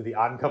fast enough to the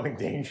oncoming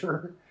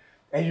danger,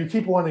 and you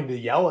keep wanting to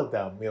yell at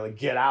them, like,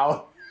 "Get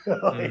out,"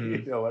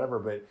 like, whatever.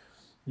 But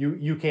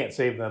you can't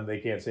save them;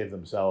 they can't save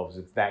themselves.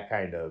 It's that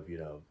kind of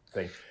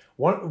thing.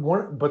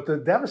 But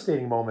the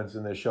devastating moments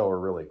in this show are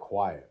really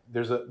quiet.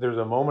 There's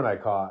a moment I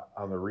caught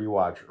on the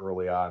rewatch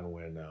early on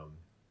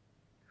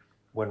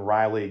when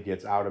Riley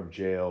gets out of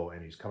jail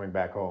and he's coming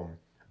back home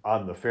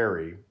on the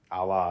ferry,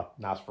 a la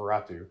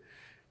Nosferatu,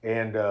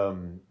 and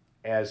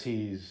as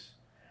his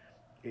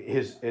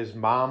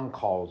mom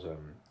calls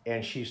him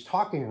and she's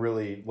talking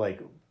really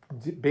like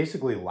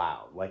basically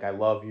loud, like, "I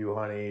love you,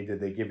 honey. Did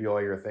they give you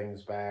all your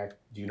things back?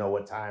 Do you know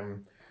what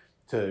time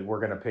we're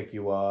gonna pick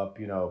you up?"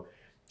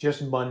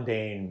 Just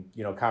mundane,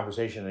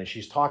 conversation, and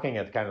she's talking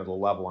at kind of the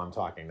level I'm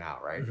talking now,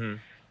 right? Mm-hmm.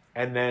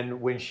 And then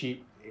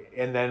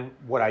and then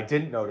what I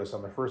didn't notice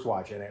on the first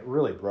watch, and it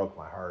really broke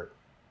my heart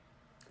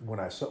when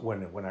I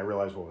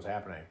realized what was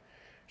happening.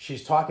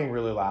 She's talking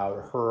really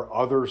loud. Her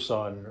other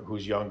son,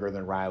 who's younger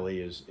than Riley,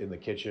 is in the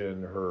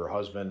kitchen. Her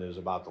husband is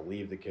about to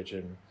leave the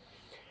kitchen,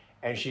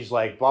 and she's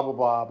like, blah blah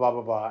blah blah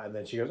blah blah, and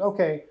then she goes,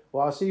 "Okay,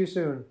 well, I'll see you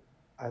soon.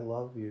 I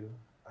love you.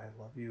 I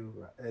love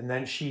you." And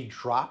then she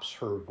drops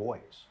her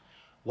voice,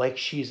 like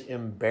she's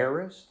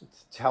embarrassed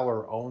to tell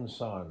her own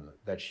son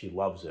that she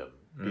loves him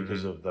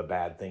because of the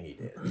bad thing he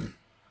did,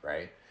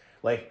 right?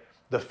 Like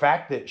the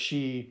fact that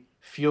she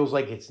feels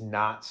like it's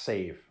not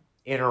safe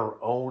in her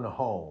own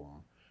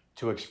home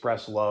to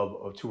express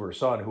love to her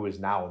son, who is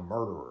now a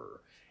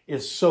murderer,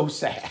 is so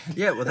sad.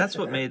 Yeah, well, that's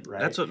what made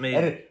right? that's what made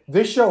And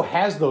this show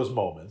has those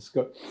moments.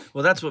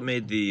 Well, that's what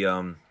made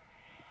the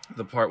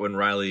part when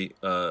Riley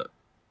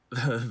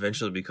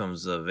eventually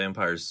becomes a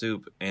vampire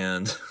soup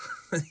and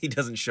he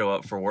doesn't show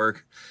up for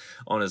work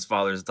on his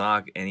father's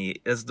dock, and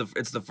it's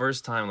the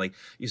first time like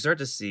you start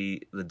to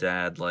see the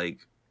dad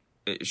like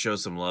show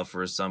some love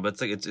for his son, but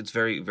it's like it's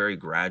very very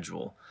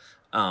gradual.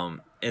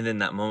 And then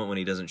that moment when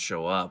he doesn't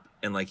show up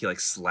and like he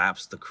like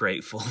slaps the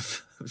crate full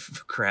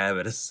of crab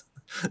at his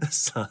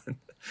son.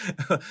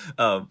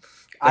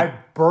 I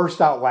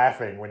burst out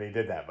laughing when he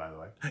did that, by the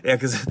way. Yeah,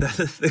 because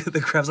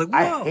the crab's like, whoa.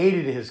 I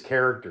hated his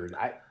character.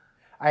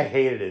 I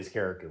hated his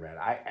character, man.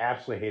 I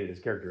absolutely hated his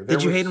character.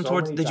 Did you hate him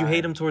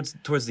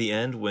towards the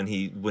end when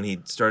he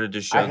started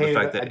to show the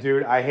fact that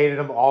dude, I hated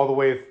him all the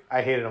way.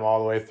 I hated him all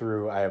the way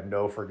through. I have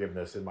no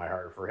forgiveness in my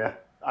heart for him.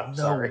 I'm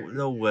sorry.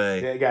 No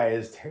way. That guy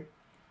is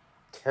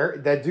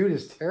that dude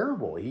is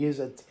terrible.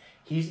 He's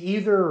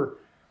either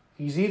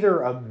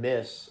a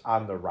miss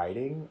on the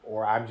writing,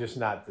 or I'm just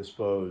not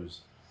disposed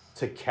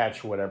to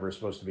catch whatever's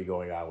supposed to be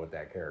going on with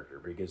that character,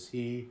 because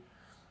he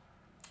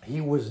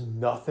was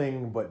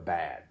nothing but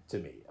bad to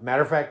me. A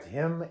matter of fact,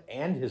 him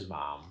and his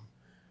mom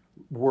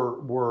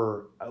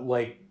were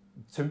like,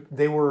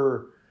 they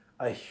were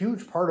a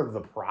huge part of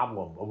the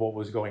problem of what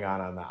was going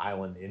on the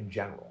island in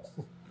general.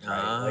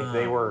 Right? Like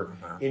they were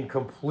in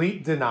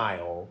complete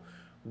denial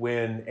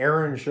when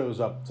Aaron shows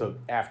up to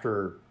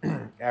after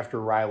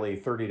Riley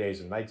 30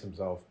 days and nights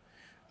himself.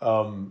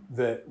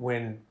 That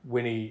when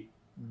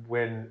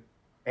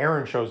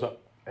Aaron shows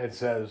up and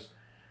says,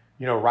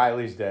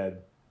 Riley's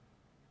dead,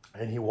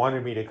 and he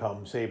wanted me to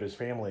come save his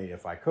family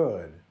if I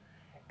could.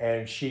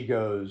 And she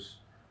goes,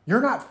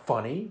 "You're not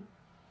funny.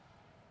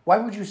 Why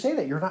would you say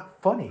that? You're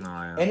not funny." Oh,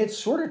 yeah. And it's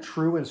sort of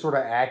true and sort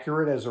of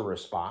accurate as a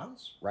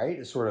response, right?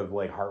 It's sort of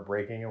like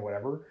heartbreaking and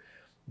whatever.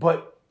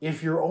 But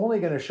if you're only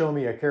going to show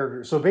me a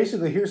character, so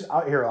basically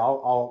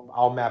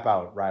I'll map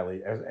out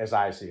Riley as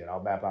I see it.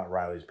 I'll map out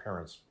Riley's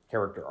parents'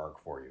 character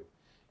arc for you.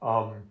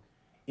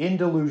 In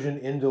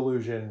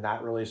delusion,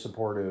 not really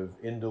supportive.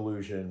 In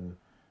delusion,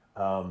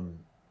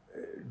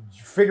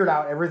 figured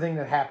out everything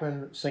that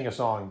happened, sing a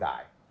song,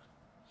 die.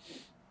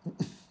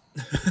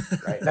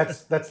 Right?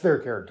 That's their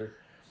character.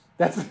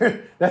 That's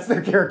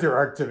their character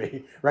arc to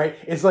me, right?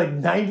 It's like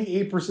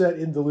 98%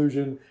 in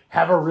delusion,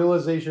 have a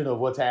realization of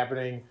what's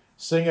happening,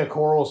 sing a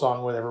choral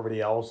song with everybody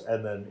else,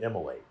 and then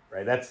immolate,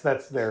 right? That's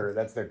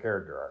their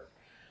character arc.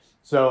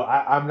 So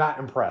I'm not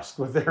impressed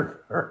with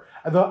their.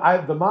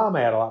 The mom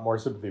I had a lot more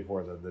sympathy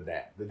for than the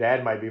dad. The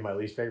dad might be my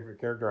least favorite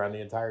character on the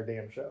entire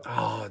damn show.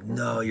 Oh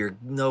no, you're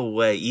no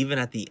way. Even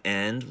at the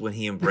end when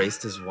he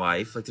embraced his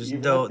wife, like there's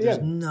no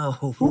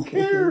Who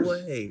cares?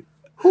 Way.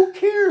 Who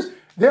cares?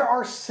 There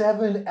are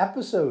 7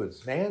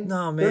 episodes, man.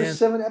 No, man. There's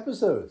 7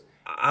 episodes.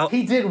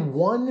 He did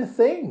one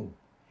thing.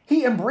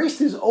 He embraced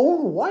his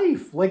own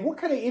wife. Like, what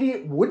kind of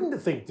idiot wouldn't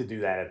think to do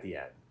that at the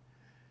end?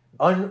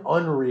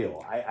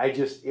 Unreal.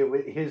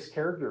 His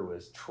character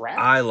was trash.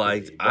 I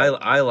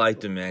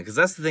liked him, man, because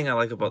that's the thing I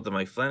like about the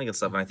Mike Flanagan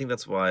stuff, and I think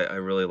that's why I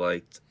really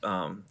liked,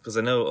 because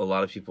I know a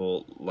lot of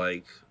people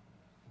like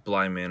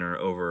Bly Manor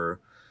over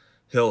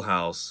Hill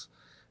House.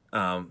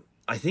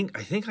 I think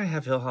I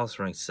have Hill House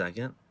ranked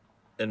second,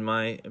 in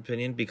my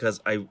opinion,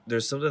 because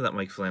there's something that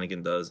Mike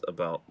Flanagan does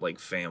about like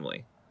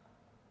family,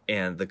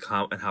 and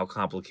and how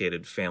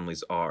complicated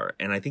families are,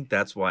 and I think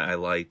that's why I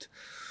liked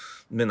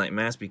Midnight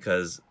Mass,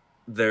 because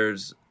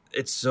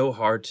it's so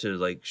hard to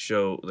like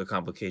show the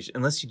complication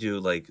unless you do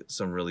like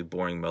some really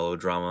boring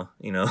melodrama,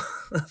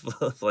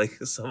 like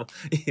some,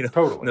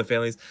 totally. The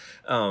families.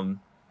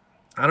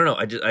 I don't know.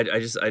 I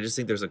just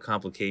think there's a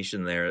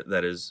complication there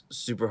that is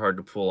super hard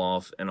to pull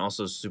off, and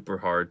also super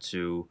hard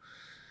to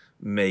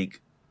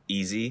make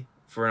easy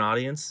for an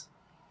audience.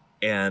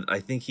 And I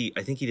think he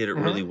did it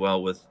really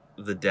well with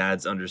the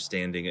dad's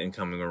understanding and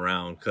coming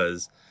around,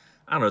 because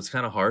I don't know, it's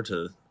kind of hard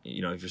to,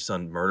 if your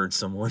son murdered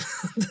someone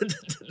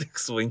to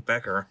swing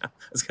back around.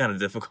 It's kind of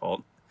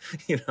difficult.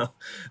 you know.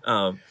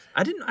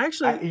 I didn't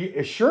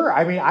actually. Sure.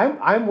 I mean,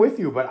 I'm with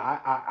you, but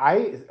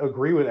I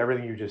agree with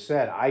everything you just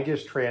said. I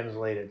just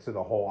translate it to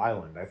the whole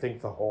island. I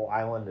think the whole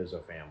island is a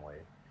family,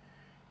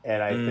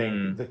 and I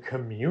think the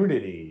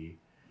community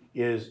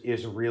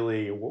is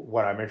really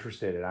what I'm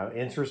interested in. I'm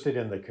interested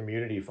in the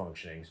community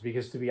functionings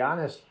because, to be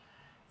honest,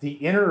 the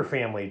inner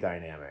family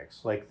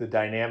dynamics, like the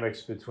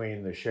dynamics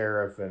between the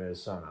sheriff and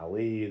his son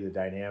Ali, the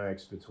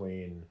dynamics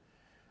between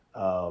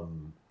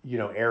Erin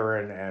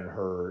and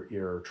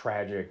her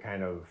tragic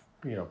kind of,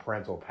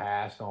 parental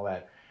past and all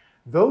that.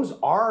 Those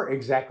are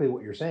exactly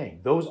what you're saying.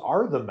 Those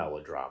are the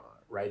melodrama,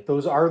 right?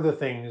 Those are the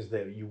things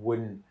that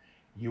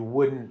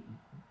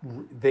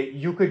that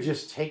you could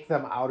just take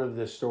them out of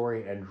this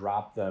story and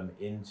drop them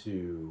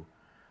into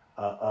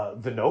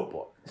the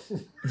Notebook,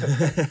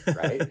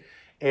 right?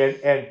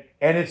 And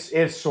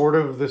it's sort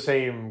of the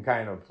same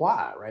kind of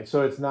plot, right?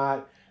 So it's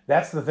not.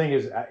 That's the thing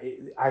is,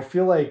 I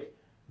feel like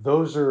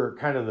those are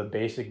kind of the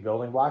basic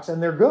building blocks,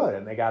 and they're good,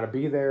 and they got to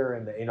be there.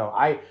 And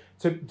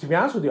to be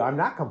honest with you, I'm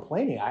not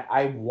complaining.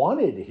 I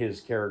wanted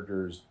his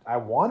characters. I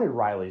wanted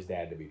Riley's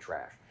dad to be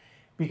trash,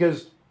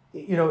 because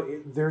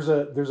there's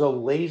a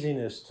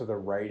laziness to the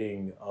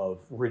writing of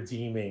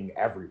redeeming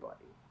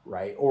everybody,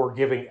 right, or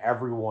giving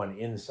everyone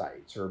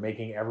insights or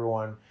making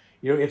everyone.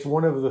 It's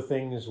one of the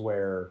things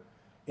where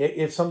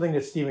it's something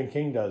that Stephen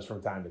King does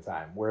from time to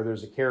time, where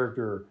there's a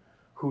character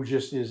who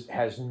just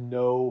has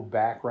no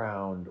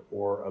background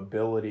or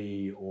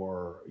ability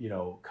or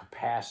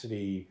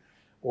capacity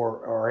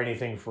or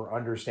anything for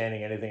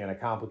understanding anything in a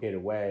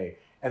complicated way,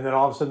 and then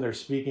all of a sudden they're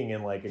speaking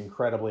in like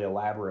incredibly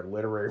elaborate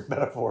literary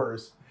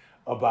metaphors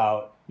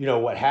about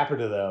what happened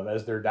to them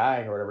as they're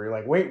dying or whatever. You're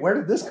like, wait, where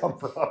did this come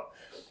from?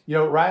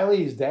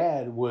 Riley's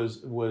dad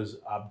was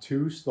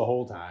obtuse the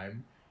whole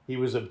time. He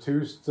was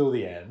obtuse till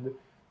the end.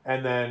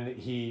 And then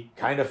he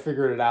kind of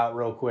figured it out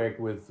real quick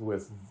with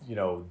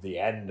the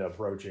end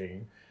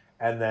approaching,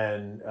 and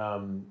then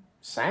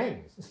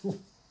sang.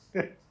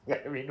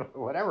 I mean,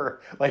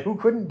 whatever. Like, who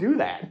couldn't do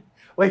that?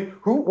 Like,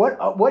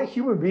 what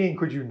human being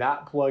could you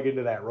not plug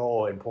into that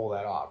role and pull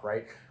that off,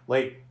 right?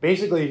 Like,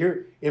 basically,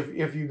 here,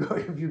 if you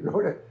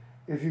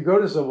go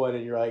to someone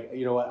and you're like,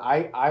 you know what,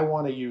 I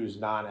want to use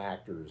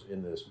non-actors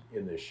in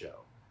this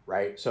show,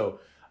 right? So.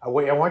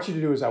 What I want you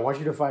to do is I want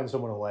you to find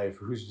someone in life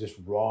who's just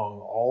wrong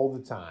all the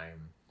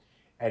time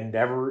and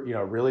never,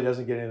 really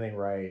doesn't get anything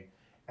right.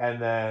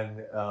 And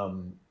then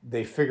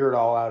they figure it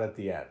all out at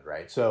the end,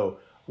 right? So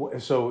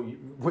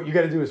what you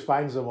got to do is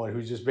find someone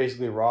who's just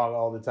basically wrong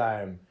all the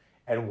time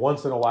and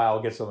once in a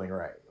while get something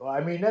right. Well, I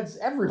mean, that's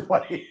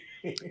everybody.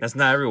 That's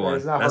not everyone.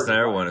 That's not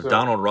everyone. If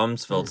Donald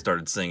Rumsfeld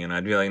started singing,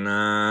 I'd be like,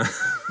 nah.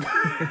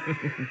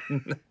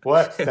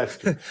 What? That's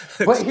true.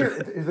 But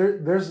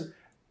there's...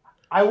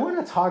 I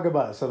want to talk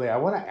about something. I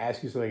want to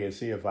ask you something and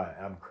see if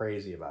I'm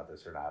crazy about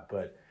this or not.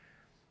 But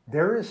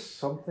there is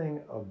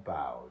something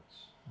about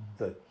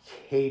the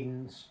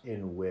cadence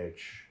in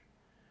which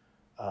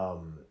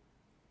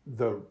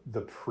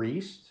the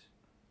priest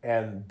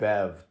and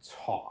Bev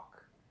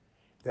talk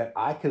that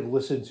I could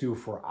listen to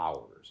for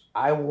hours.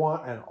 I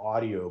want an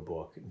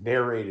audiobook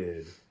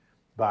narrated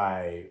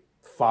by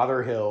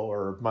Father Hill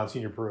or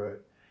Monsignor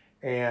Pruitt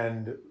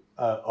and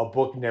a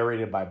book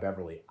narrated by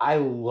Beverly. I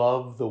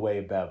love the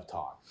way Bev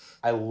talks.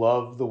 I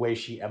love the way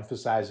she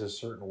emphasizes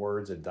certain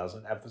words and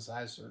doesn't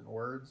emphasize certain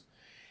words.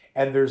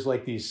 And there's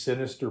like these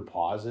sinister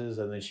pauses,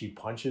 and then she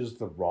punches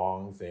the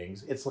wrong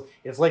things. It's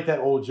like that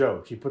old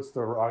joke. She puts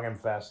the wrong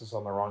emphasis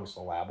on the wrong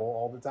syllable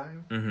all the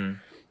time.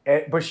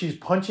 Mm-hmm. But she's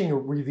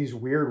punching these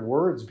weird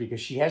words because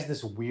she has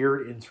this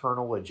weird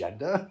internal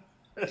agenda.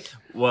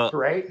 Well,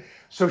 right?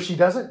 So she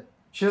doesn't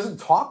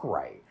talk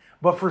right.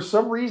 But for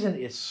some reason,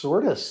 it's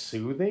sort of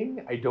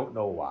soothing. I don't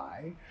know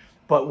why.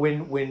 But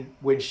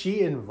when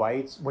she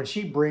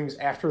brings,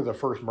 after the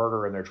first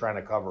murder and they're trying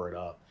to cover it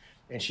up,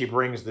 and she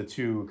brings the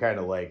two kind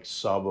of like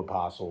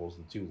sub-apostles,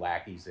 the two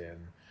lackeys in,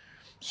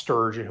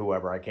 Sturge and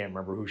whoever, I can't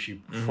remember who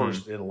she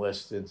first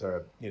enlists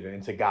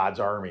into God's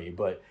army.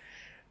 But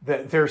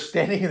they're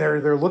standing there,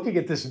 they're looking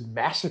at this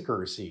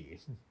massacre scene,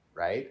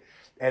 right?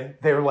 And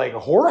they're like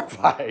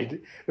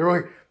horrified.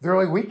 They're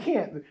like, we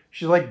can't.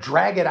 She's like,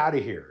 drag it out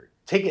of here.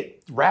 Take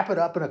it, wrap it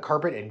up in a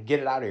carpet and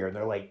get it out of here. And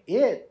they're like,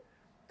 they're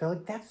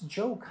like, that's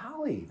Joe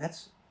Colley.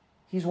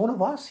 He's one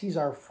of us. He's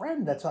our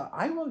friend. That's an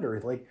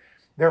islander. Like,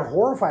 they're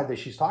horrified that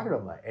she's talking to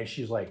them. And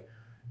she's like,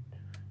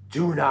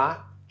 do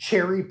not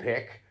cherry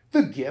pick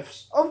the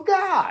gifts of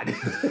God.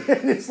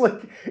 And it's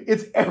like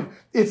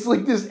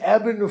this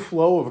ebb and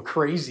flow of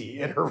crazy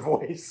in her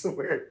voice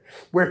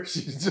where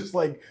she's just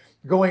like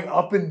going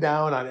up and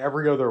down on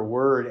every other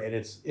word. And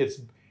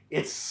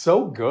it's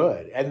so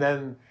good. And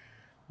then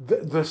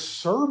the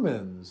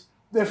sermons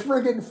that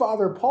friggin'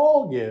 Father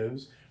Paul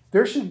gives,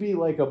 there should be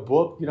like a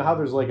book, how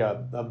there's like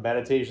a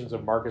Meditations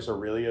of Marcus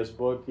Aurelius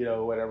book,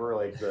 whatever,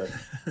 like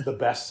the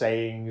best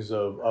sayings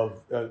of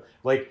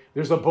like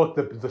there's a book,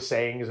 the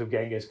sayings of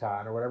Genghis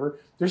Khan or whatever.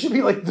 There should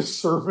be like the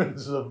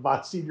sermons of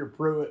Monsignor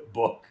Pruitt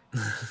book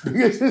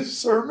because his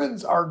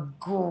sermons are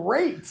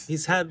great.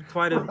 He's had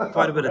quite a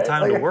bit of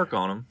time to work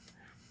on them.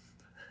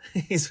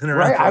 He's been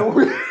around right? for I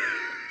would.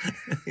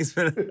 he's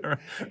been around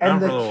And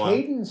for a little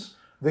while.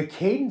 the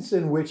cadence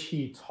in which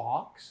he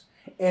talks,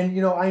 and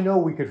you know, I know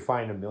we could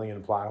find a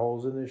million plot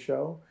holes in this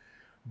show,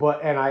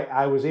 but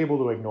I was able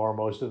to ignore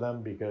most of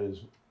them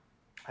because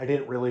I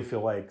didn't really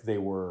feel like they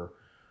were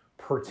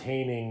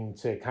pertaining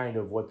to kind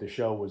of what the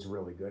show was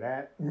really good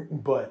at.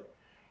 But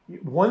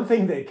one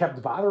thing that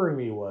kept bothering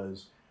me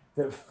was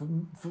that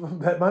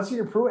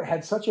Monsignor Pruitt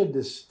had such a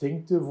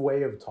distinctive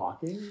way of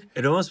talking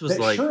It almost was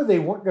that like sure they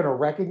weren't going to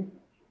recognize.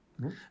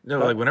 no,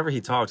 like whenever he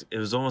talked, it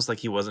was almost like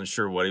he wasn't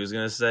sure what he was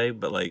gonna say,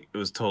 but like it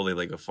was totally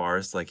like a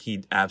farce. Like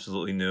he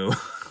absolutely knew.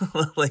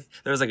 Like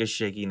there was like a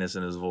shakiness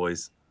in his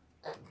voice.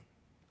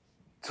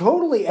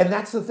 Totally, and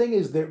that's the thing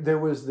is there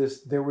was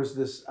this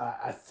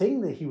a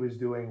thing that he was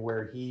doing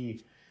where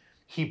he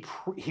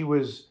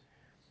was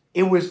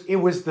it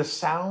was the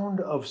sound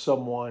of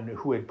someone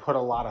who had put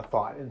a lot of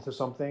thought into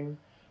something,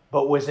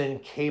 but was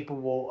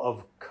incapable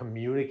of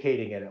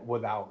communicating it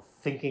without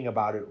thinking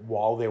about it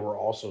while they were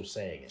also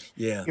saying it.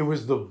 Yeah. It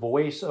was the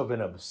voice of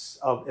an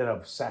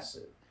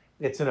obsessive.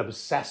 It's an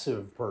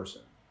obsessive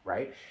person,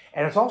 right?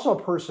 And it's also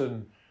a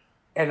person.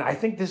 And I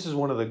think this is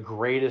one of the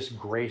greatest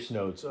grace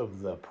notes of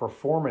the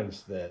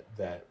performance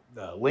that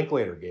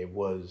Linklater gave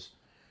was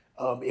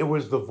it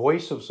was the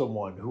voice of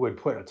someone who had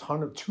put a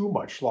ton of too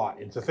much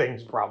thought into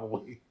things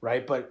probably,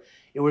 right? But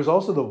it was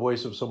also the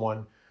voice of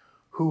someone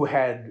who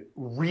had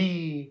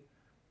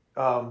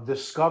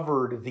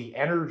discovered the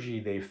energy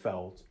they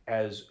felt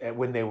as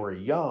when they were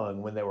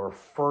young, when they were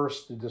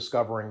first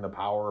discovering the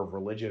power of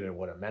religion and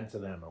what it meant to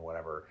them and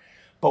whatever,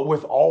 but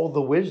with all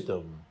the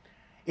wisdom.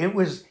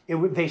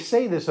 They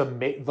say this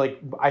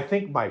like I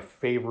think my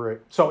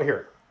favorite. So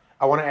here,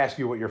 I want to ask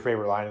you what your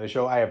favorite line in the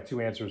show. I have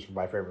two answers for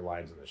my favorite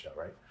lines in the show.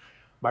 Right,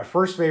 my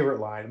first favorite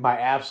line, my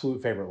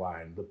absolute favorite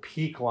line, the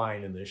peak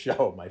line in the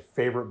show, my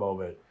favorite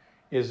moment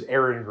is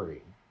Aaron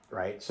Green.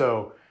 Right,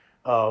 so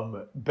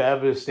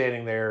Bev is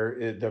standing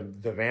there.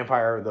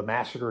 The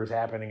massacre is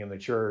happening in the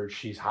church.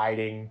 She's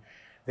hiding.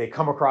 They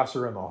come across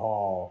her in the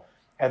hall,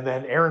 and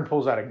then Aaron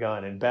pulls out a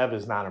gun, and Bev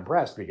is not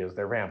impressed because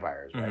they're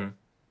vampires, right?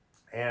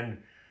 Mm-hmm. And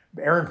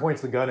Aaron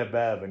points the gun at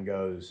Bev and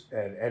goes,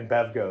 and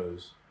Bev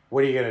goes,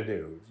 "What are you gonna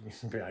do?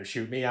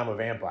 Shoot me? I'm a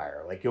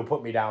vampire. Like you'll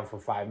put me down for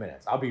 5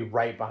 minutes. I'll be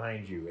right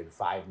behind you in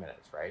 5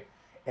 minutes, right?"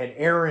 And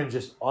Aaron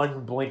just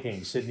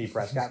unblinking Sidney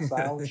Prescott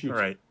style shoots,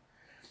 right,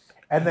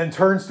 and then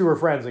turns to her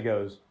friends and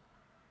goes,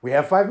 "We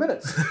have 5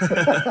 minutes."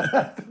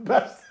 the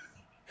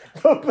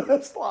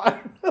best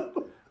line.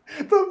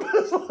 The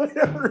best line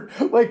ever.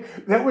 Like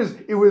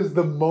it was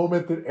the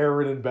moment that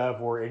Aaron and Bev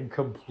were in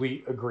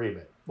complete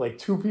agreement. Like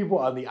two people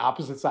on the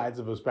opposite sides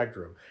of a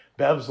spectrum.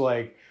 Bev's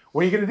like,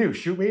 "What are you gonna do?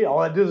 Shoot me? All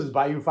I did is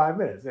buy you 5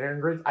 minutes." And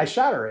Aaron Green, "I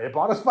shot her. It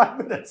bought us 5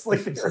 minutes."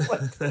 Like they're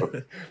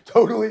like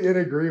totally in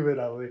agreement.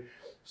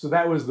 So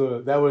that was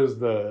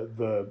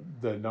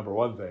the number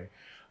one thing.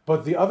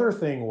 But the other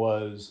thing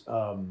was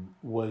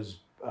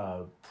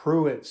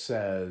Pruitt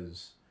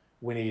says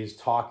when he's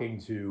talking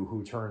to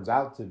who turns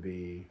out to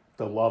be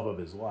the love of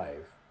his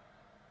life.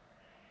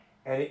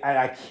 And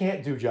I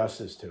can't do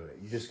justice to it.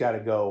 You just got to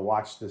go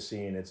watch the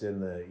scene. It's in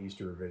the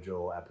Easter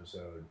Vigil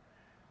episode.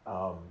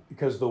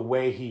 Because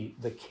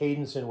the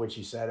cadence in which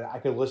he said it, I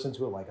could listen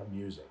to it like a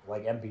music,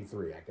 like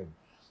MP3.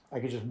 I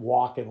could just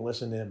walk and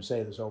listen to him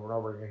say this over and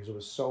over again because it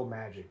was so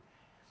magic.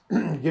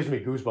 It gives me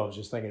goosebumps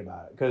just thinking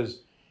about it.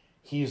 Because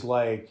he's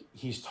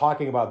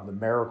talking about the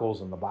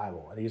miracles in the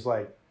Bible. And he's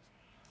like,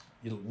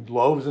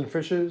 loaves and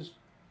fishes?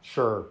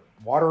 Sure.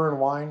 Water and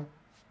wine?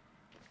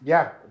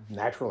 Yeah,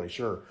 naturally,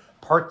 sure.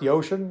 Part the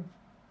ocean?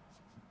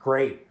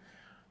 Great.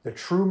 The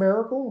true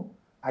miracle?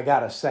 I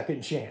got a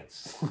second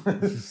chance.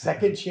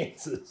 Second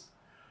chances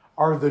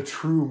are the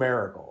true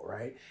miracle,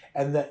 right?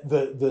 And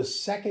the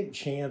second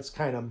chance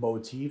kind of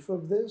motif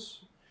of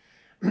this,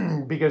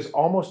 because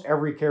almost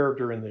every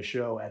character in the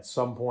show at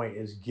some point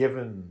is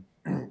given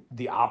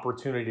the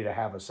opportunity to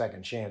have a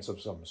second chance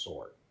of some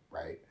sort,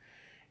 right?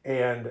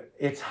 And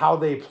it's how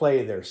they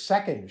play their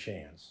second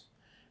chance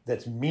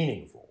that's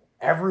meaningful.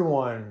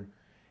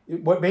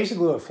 What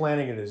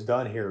Flanagan has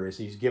done here is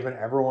he's given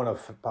everyone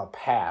a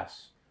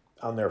pass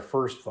on their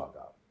first fuck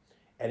up,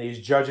 and he's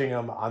judging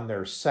them on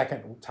their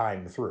second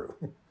time through,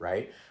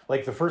 right?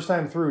 Like the first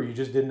time through, you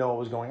just didn't know what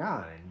was going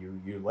on,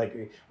 and you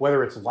like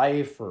whether it's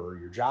life or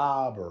your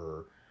job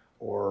or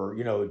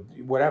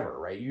whatever,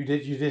 right? You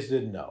just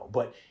didn't know.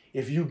 But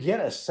if you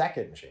get a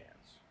second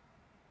chance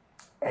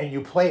and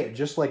you play it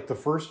just like the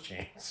first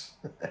chance,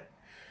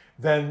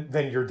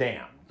 then you're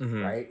damned.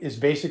 Mm-hmm. Right? Is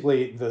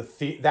basically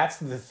that's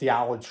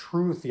the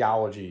true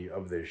theology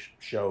of this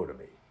show to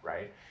me,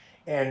 right?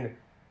 And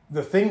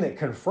the thing that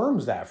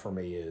confirms that for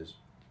me is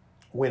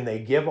when they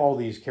give all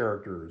these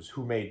characters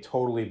who made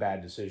totally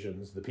bad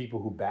decisions, the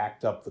people who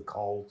backed up the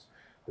cult,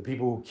 the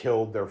people who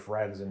killed their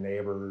friends and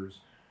neighbors,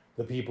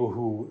 the people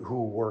who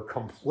were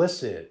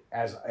complicit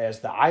as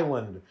the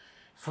island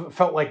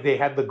felt like they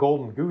had the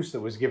golden goose that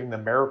was giving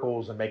them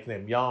miracles and making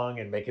them young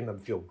and making them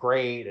feel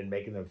great and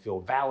making them feel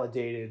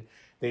validated.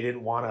 They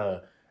didn't want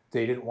to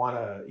They didn't want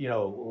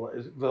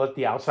to, let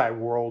the outside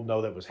world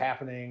know that was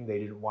happening. They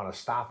didn't want to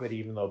stop it,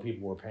 even though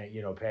people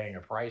were paying a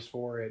price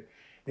for it.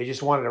 They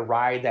just wanted to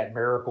ride that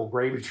miracle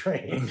gravy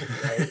train,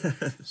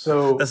 right?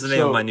 So that's the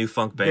name of my new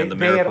funk band, the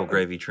Miracle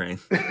Gravy Train.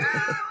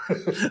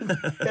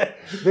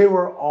 they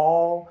were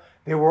all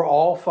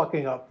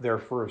fucking up their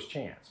first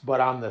chance,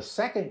 but on the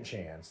second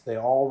chance, they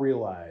all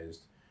realized,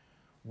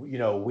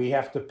 we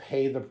have to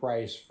pay the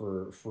price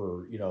for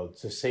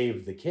to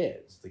save the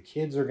kids. The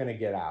kids are going to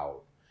get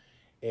out,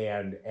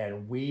 and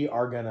we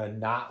are going to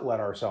not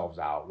let ourselves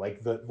out.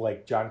 Like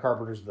John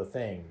Carpenter's The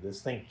Thing.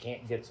 This thing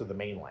can't get to the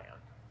mainland.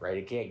 Right,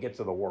 it can't get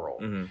to the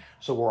world,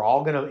 so we're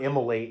all going to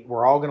immolate.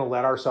 We're all going to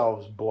let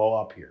ourselves blow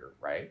up here,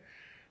 right?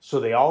 So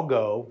they all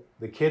go,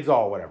 the kids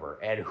all whatever,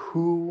 and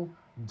who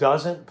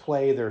doesn't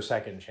play their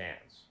second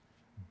chance?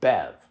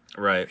 Bev,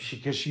 right?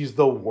 Because she's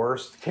the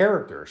worst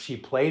character. She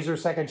plays her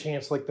second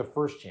chance like the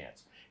first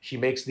chance. She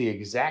makes the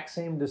exact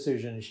same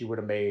decision she would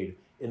have made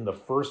in the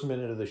first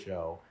minute of the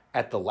show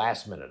at the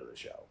last minute of the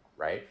show,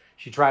 right?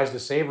 She tries to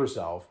save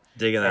herself,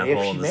 digging that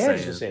hole in the sand. If she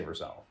managed to save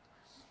herself.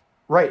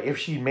 Right, if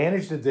she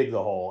managed to dig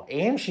the hole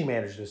and she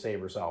managed to save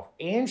herself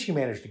and she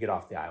managed to get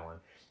off the island,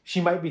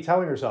 she might be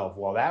telling herself,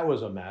 well, that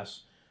was a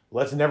mess.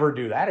 Let's never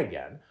do that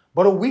again.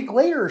 But a week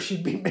later,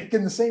 she'd be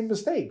making the same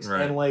mistakes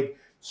and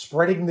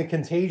spreading the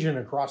contagion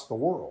across the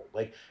world.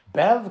 Like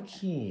Bev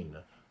Keane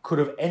could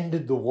have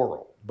ended the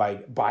world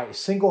by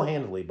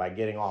single-handedly by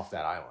getting off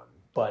that island.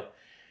 But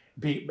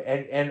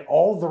and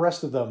all the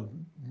rest of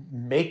them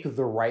make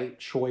the right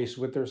choice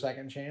with their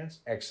second chance,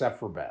 except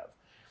for Bev.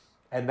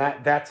 And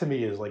that to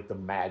me is like the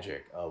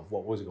magic of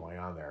what was going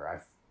on there. I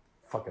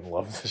fucking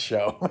love the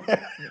show.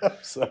 I'm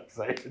so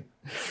excited.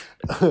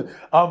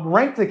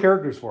 Rank the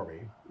characters for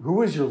me. Who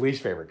was your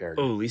least favorite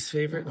character? Oh, least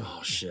favorite?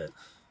 Oh shit.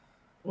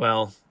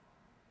 Well,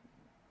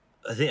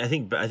 I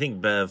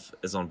think Bev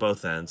is on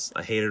both ends.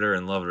 I hated her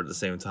and loved her at the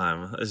same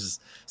time. It's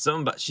just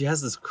something about she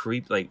has this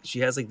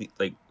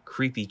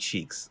creepy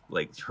cheeks.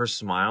 Like her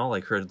smile,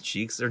 like her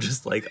cheeks are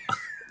just like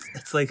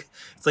it's like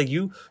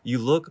you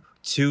look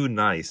too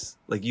nice.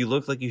 Like you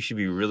look like you should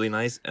be really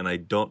nice, and I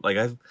don't like.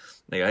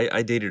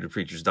 I dated a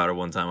preacher's daughter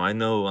one time. I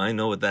know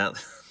what that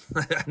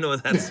I know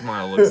what that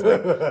smile looks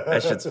like.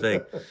 That shit's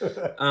fake.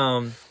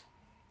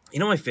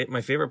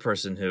 My favorite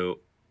person who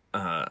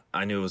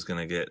I knew was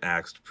gonna get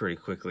axed pretty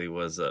quickly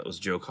was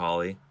Joe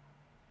Collie,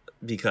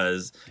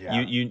 because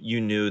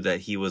you knew that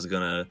he was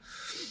gonna.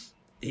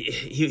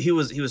 He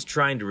was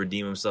trying to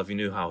redeem himself. You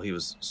knew how he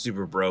was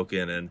super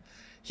broken, and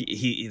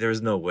he there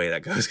was no way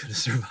that guy was going to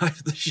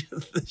survive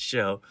the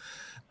show.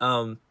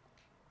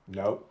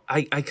 Nope.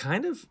 I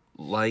kind of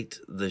liked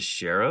the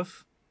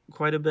sheriff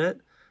quite a bit,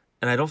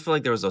 and I don't feel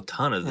like there was a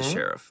ton of the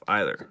sheriff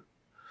either.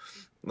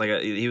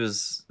 Like he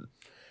was.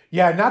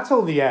 Yeah, not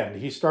till the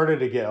end. He started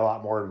to get a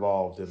lot more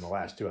involved in the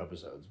last two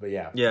episodes. But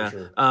yeah, for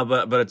sure.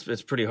 But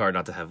it's pretty hard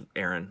not to have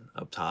Aaron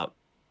up top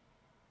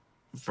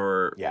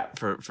for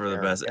the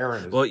best.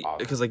 Aaron is awesome.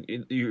 Because like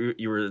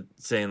you were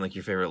saying like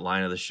your favorite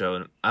line of the show,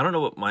 and I don't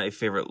know what my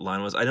favorite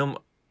line was. I don't,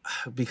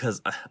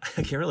 because I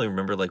can't really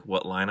remember like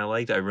what line I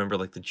liked. I remember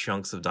like the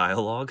chunks of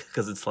dialogue,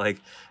 because it's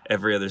like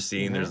every other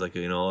scene there's like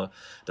a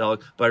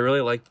dialogue. But I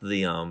really liked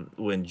the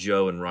when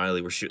Joe and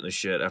Riley were shooting the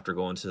shit after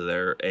going to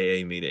their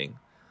AA meeting.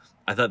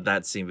 I thought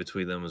that scene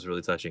between them was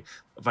really touching.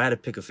 If I had to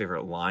pick a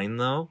favorite line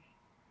though,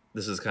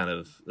 this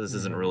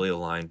isn't really a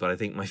line, but I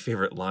think my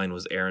favorite line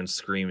was Aaron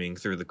screaming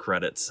through the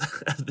credits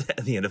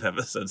at the end of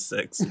episode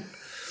 6.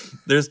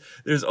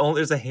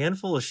 There's a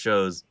handful of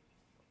shows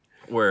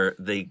where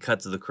they cut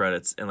to the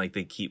credits and like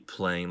they keep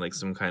playing like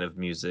some kind of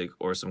music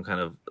or some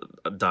kind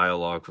of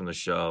dialogue from the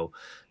show,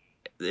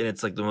 and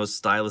it's like the most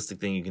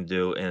stylistic thing you can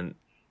do. And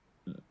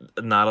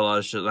not a lot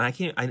of shows.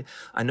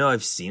 I know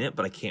I've seen it,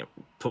 but I can't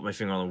put my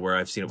finger on where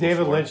I've seen it.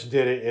 David Lynch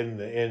did it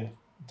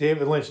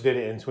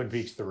in Twin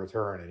Peaks: The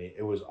Return, and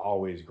it was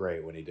always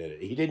great when he did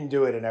it. He didn't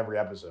do it in every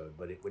episode,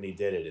 but when he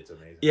did it, it's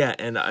amazing. Yeah,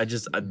 and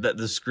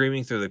the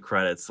screaming through the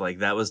credits, like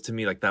that was to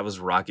me like that was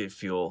rocket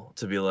fuel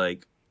to be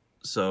like,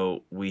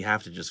 so we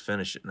have to just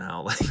finish it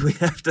now. Like we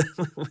have to.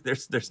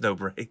 There's no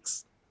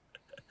breaks.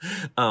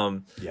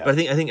 But I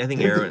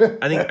think Aaron.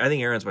 I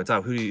think Aaron's my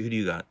top. Who do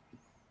you got?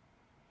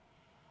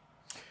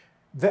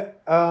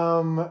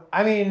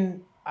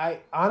 I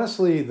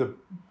honestly the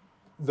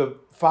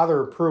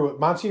father of Pruitt,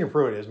 Monsignor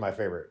Pruitt, is my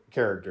favorite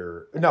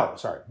character. No,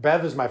 sorry,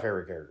 Bev is my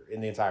favorite character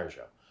in the entire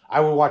show. I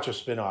would watch a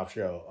spin-off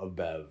show of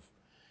Bev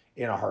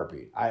in a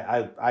heartbeat.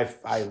 I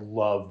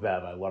love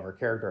Bev. I love her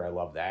character. I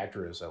love the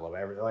actress. I love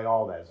everything. Like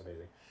all that is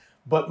amazing.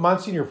 But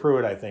Monsignor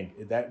Pruitt, I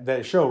think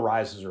that show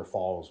rises or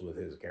falls with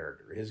his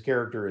character. His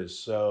character is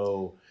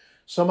so.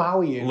 Somehow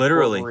he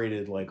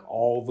incorporated like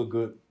all the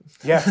good,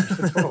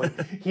 totally.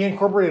 He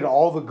incorporated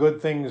all the good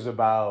things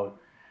about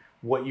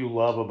what you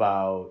love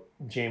about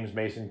James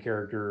Mason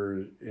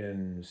character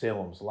in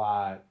Salem's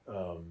Lot.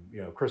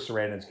 Chris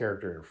Sarandon's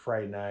character in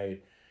Fright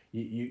Night.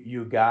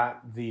 You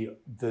got the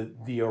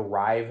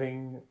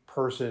arriving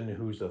person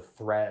who's a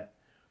threat,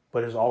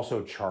 but is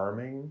also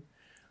charming.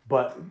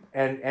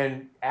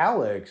 and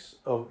Alex,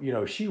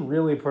 she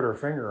really put her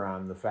finger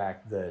on the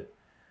fact that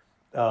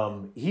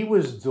he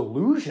was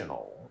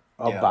delusional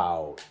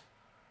about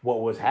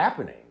what was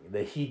happening.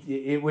 That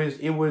it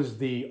was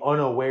the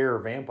unaware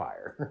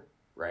vampire,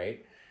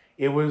 right?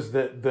 It was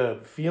the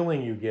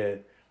feeling you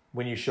get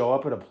when you show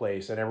up at a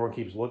place and everyone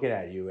keeps looking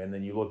at you, and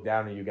then you look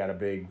down and you got a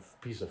big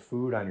piece of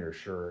food on your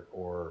shirt,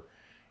 or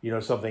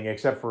something.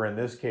 Except for in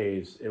this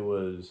case, it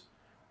was,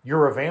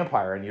 you're a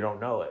vampire and you don't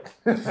know it.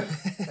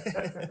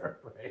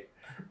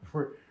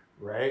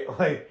 right?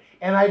 Like,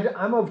 and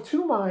I'm of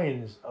two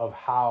minds of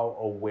how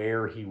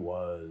aware he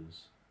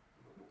was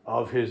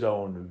of his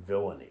own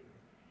villainy,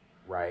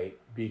 right?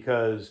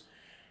 Because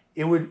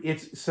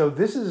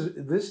this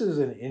is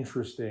an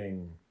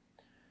interesting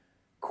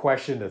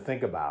question to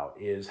think about,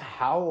 is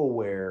how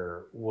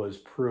aware was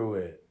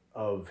Pruitt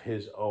of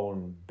his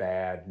own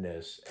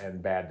badness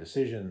and bad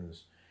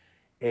decisions.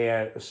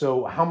 And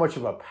so how much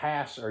of a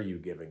pass are you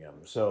giving him?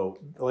 So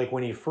like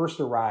when he first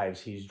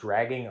arrives, he's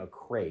dragging a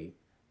crate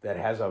that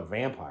has a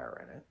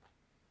vampire in it.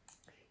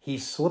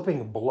 He's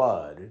slipping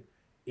blood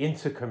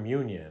into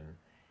communion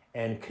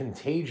and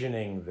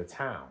contagioning the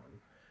town.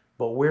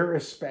 But we're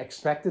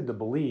expected to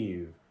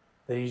believe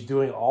that he's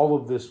doing all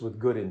of this with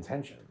good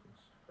intentions,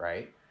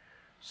 right?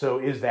 So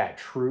is that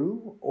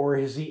true? Or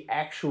is he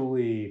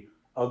actually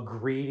a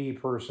greedy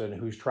person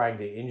who's trying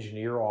to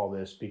engineer all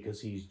this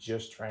because he's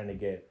just trying to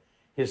get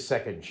his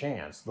second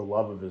chance, the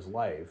love of his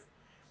life,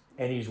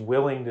 and he's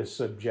willing to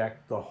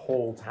subject the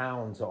whole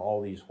town to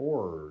all these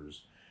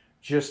horrors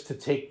just to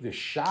take the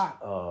shot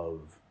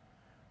of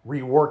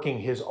reworking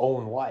his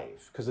own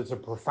life? Because it's a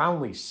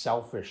profoundly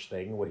selfish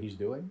thing, what he's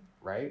doing,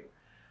 right?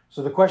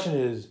 So the question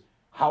is,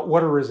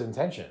 what are his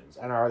intentions?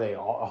 And are they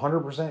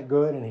 100%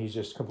 good and he's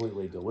just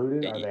completely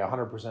deluded? Are they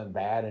 100%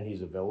 bad and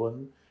he's a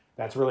villain?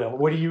 That's really,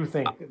 what do you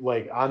think,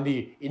 like, on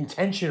the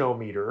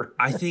intentionometer?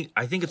 I think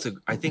it's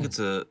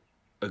a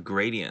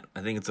gradient.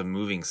 I think it's a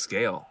moving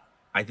scale.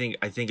 I think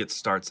it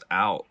starts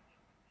out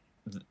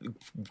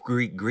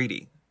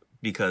greedy,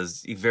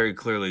 because he very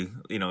clearly,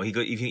 he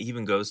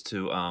even goes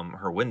to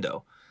her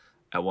window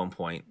at one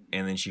point,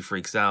 and then she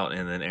freaks out,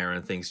 and then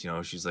Aaron thinks,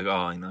 she's like,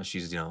 oh,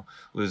 she's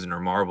losing her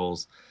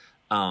marbles.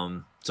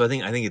 So I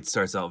think it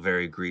starts out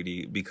very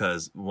greedy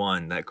because,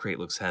 one, that crate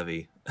looks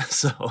heavy,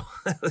 so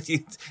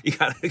you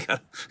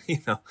gotta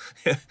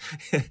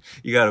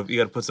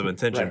put some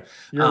intention. Right.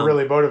 You're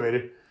really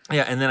motivated.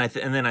 Yeah, and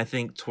then I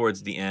think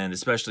towards the end,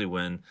 especially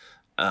when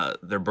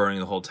they're burning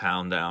the whole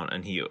town down,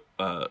 and he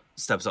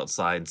steps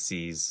outside,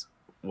 sees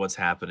what's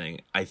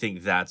happening, I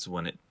think that's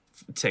when it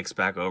takes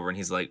back over, and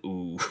he's like,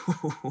 "Ooh,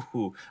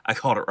 I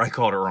called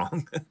it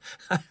wrong."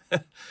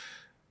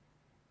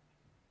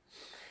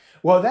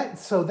 Well,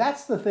 that's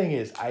the thing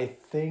is, I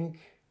think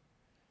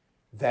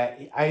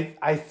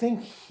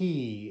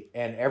he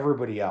and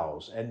everybody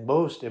else, and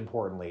most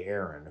importantly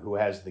Aaron, who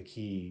has the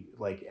key,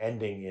 like,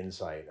 ending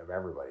insight of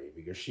everybody,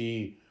 because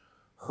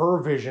her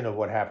vision of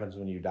what happens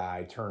when you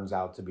die turns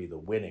out to be the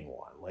winning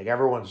one. Like,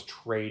 everyone's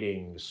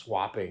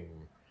swapping,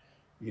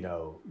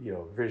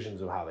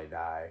 visions of how they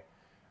die,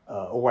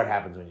 or what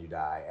happens when you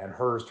die, and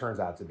hers turns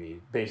out to be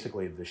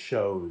basically the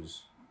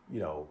show's,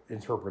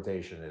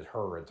 interpretation is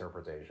her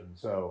interpretation.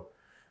 So,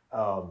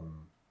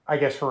 I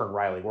guess her and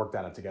Riley worked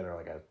on it together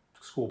like a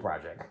school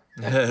project,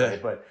 right?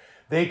 But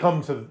they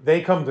come to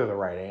the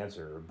right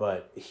answer.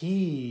 But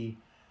he,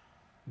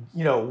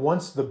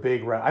 once the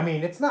big,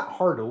 it's not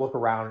hard to look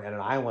around at an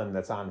island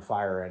that's on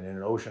fire and in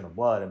an ocean of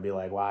blood and be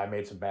like, "Wow, I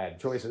made some bad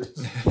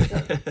choices,"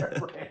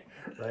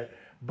 right?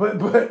 But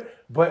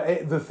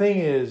the thing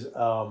is,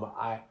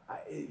 I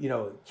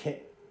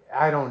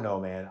don't know,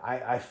 man.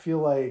 I feel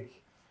like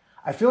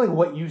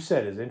what you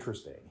said is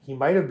interesting. He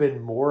might have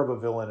been more of a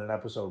villain in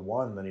episode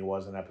 1 than he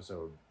was in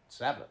episode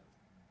 7,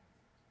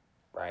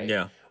 right?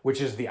 Yeah.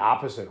 Which is the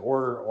opposite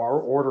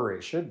order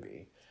it should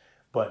be,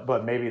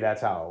 but maybe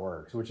that's how it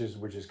works, which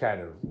is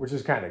kind of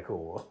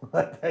cool.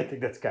 I think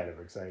that's kind of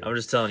exciting. I'm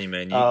just telling you,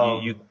 man.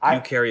 You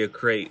carry a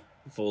crate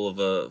full of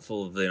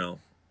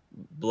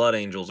blood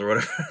angels or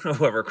whatever,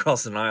 whoever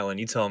across an island.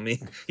 You tell me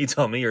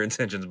your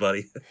intentions,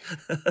 buddy.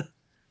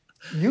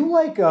 You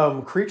like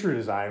creature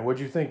design. What'd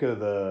you think of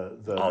the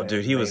Oh,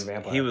 dude, he was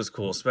vampire?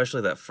 cool,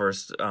 especially that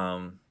first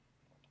the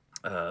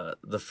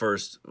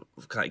first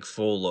like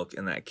full look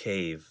in that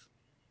cave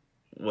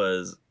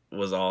was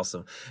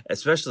awesome.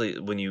 Especially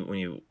when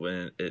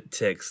it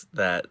ticks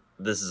that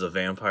this is a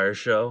vampire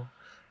show.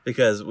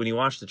 Because when you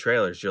watch the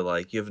trailers, you're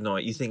like, you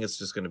think it's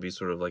just going to be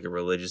sort of like a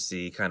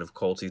religious-y kind of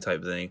culty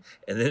type thing,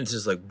 and then it's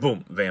just like,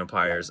 boom,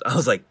 vampires. I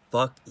was like,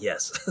 fuck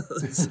yes,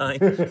 sign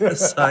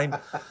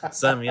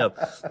me up.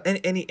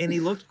 And he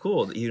looked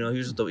cool. He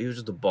was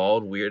just a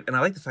bald, weird. And I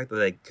like the fact that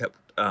they kept,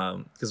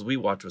 because we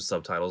watched with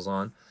subtitles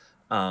on.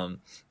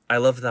 I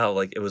loved how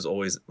like it was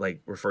always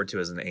like referred to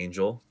as an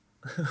angel.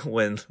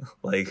 When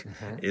like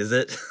is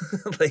it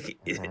like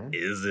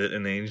is it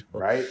an angel,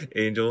 right?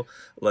 Angel,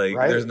 like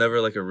right. There's never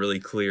like a really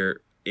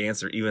clear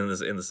answer even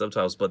in the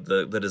subtitles, but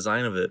the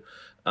design of it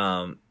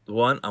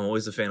one, I'm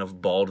always a fan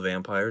of bald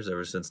vampires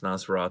ever since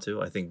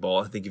Nosferatu. I think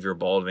if you're a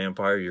bald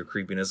vampire, your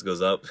creepiness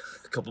goes up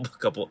a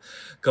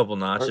couple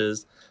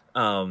notches.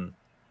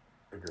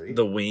 Agree.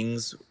 The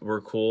wings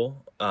were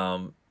cool.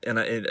 And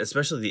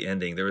especially the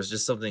ending. There was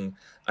just something,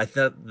 I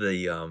thought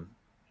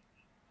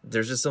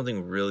there's just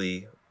something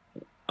really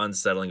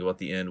unsettling about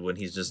the end when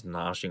he's just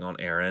noshing on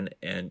Aaron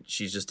and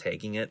she's just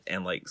taking it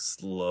and like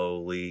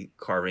slowly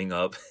carving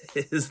up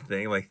his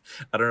thing. Like,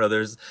 I don't know,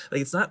 there's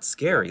like, it's not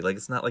scary. Like,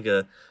 it's not like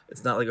a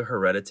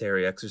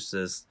Hereditary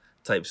Exorcist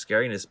type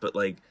scariness, but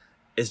like,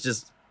 it's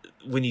just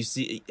when you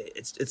see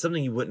it's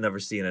something you would never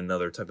see in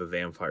another type of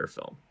vampire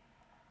film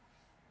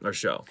or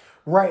show.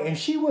 Right, and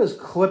she was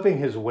clipping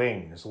his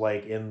wings,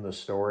 like in the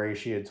story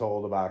she had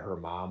told about her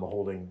mom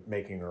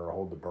making her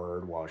hold the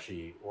bird while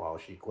she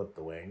clipped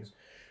the wings.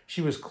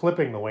 She was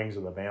clipping the wings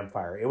of the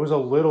vampire. It was a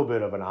little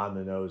bit of an on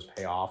the nose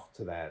payoff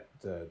to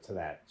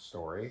that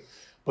story,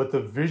 but the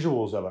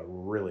visuals of it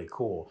were really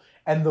cool.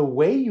 And the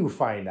way you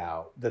find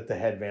out that the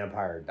head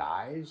vampire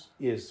dies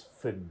is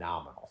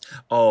phenomenal.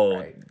 Oh,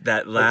 right?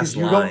 that last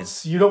line.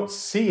 You don't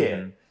see it.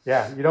 Mm-hmm.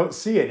 Yeah, you don't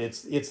see it.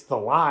 It's the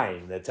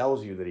line that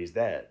tells you that he's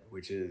dead,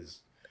 which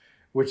is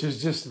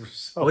just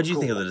so What did you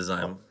cool. think of the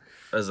design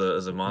as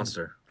a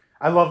monster?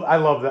 I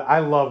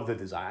love the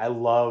design. I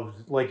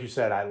loved, like you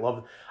said,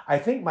 I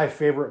think my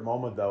favorite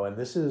moment though, and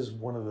this is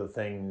one of the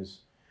things,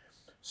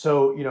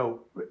 so, you know,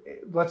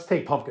 let's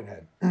take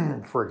Pumpkinhead,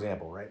 for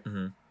example, right?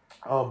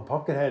 Mm-hmm.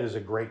 Pumpkinhead is a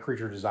great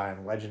creature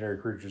design, legendary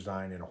creature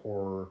design in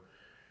horror,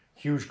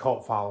 huge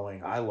cult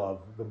following. I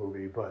love the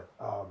movie, but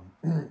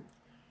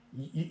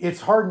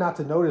it's hard not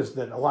to notice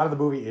that a lot of the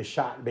movie is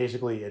shot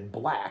basically in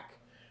black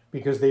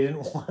because they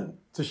didn't want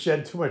to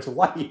shed too much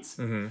light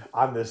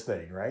on this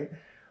thing, right?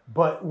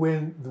 But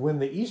when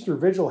the Easter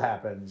Vigil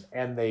happens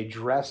and they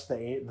dress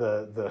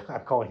the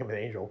I'm calling him an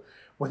angel,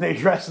 when they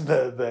dress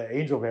the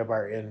angel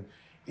vampire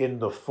in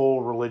the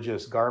full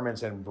religious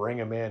garments and bring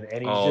him in,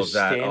 and he's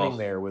standing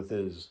there with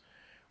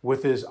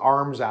his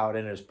arms out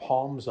and his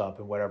palms up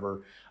and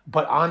whatever,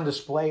 but on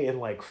display in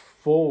like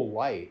full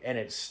light, and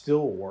it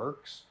still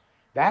works.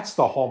 That's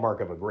the hallmark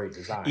of a great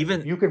design.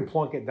 Even if you can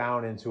plunk it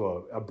down into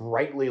a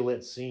brightly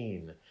lit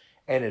scene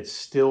and it's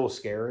still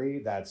scary,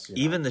 that's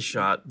even the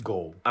shot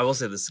gold. I will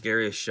say the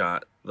scariest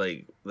shot,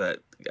 like that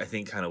I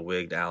think kind of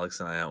wigged Alex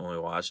and I out when we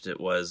watched it,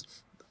 was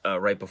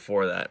right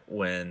before that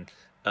when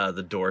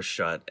the door's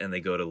shut and they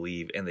go to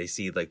leave and they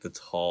see like the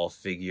tall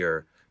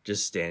figure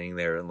just standing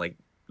there and like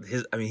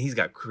he's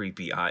got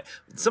creepy eye.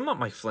 Some of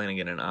Mike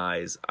Flanagan and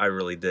eyes I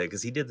really did,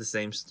 because he did the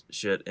same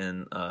shit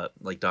in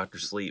like Dr.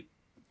 Sleep,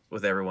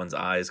 with everyone's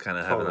eyes kind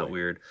of having that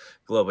weird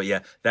glow. But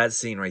yeah, that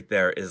scene right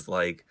there is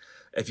like,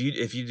 if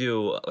you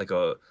do like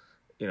a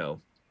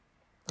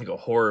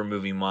horror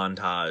movie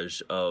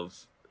montage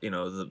of, you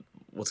know,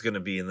 what's going to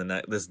be in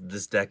the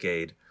this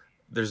decade,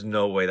 there's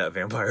no way that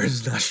vampire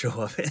does not show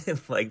up in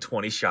like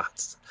 20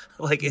 shots.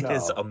 Like, it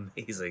is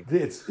amazing.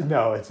 It's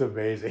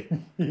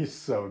amazing. He's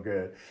so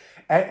good.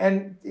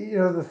 And you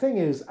know, the thing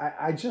is,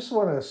 I just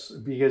want to,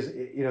 because,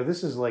 you know,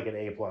 this is like an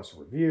A+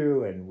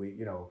 review, and we,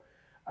 you know,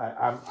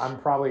 I'm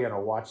probably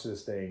gonna watch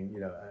this thing.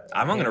 You know,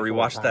 I'm gonna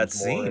rewatch that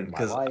scene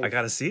because I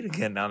got to see it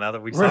again now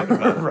that we talk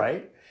about it.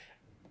 Right.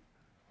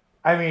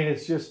 I mean,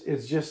 it's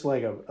just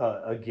like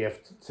a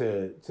gift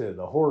to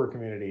the horror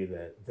community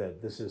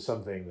that this is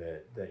something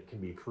that can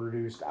be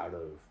produced out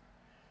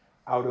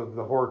of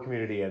the horror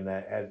community,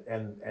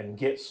 and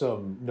get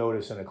some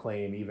notice and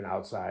acclaim even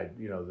outside,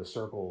 you know, the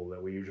circle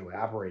that we usually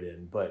operate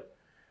in. But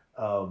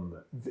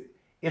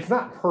it's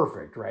not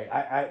perfect,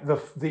 right?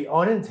 The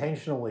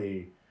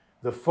unintentionally.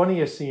 The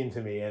funniest scene to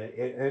me,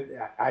 and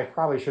I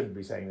probably shouldn't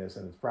be saying this,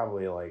 and it's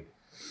probably like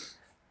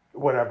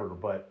whatever,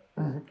 but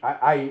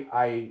I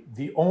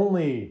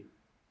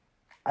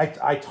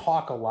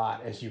talk a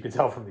lot, as you can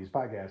tell from these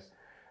podcasts,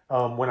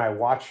 when I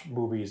watch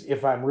movies.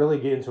 If I'm really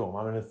getting into them,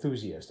 I'm an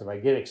enthusiast. If I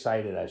get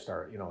excited, I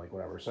start, you know, like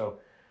whatever. So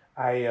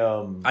I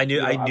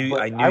knew you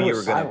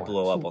were going to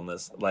blow up on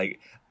this. Like,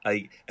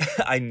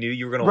 I knew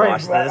you were going to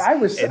watch this. I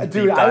was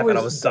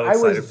so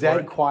excited for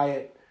it.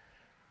 Quiet.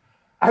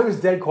 I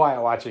was dead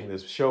quiet watching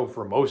this show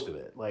for most of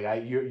it. Like,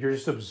 you're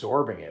just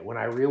absorbing it. When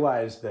I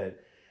realized that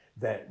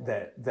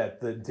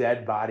the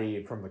dead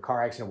body from the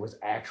car accident was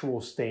actual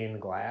stained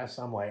glass,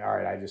 I'm like, all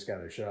right, I just got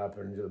to shut up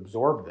and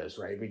absorb this,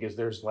 right? Because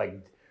there's like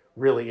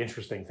really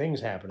interesting things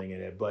happening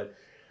in it. But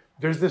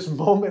there's this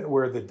moment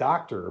where the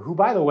doctor, who,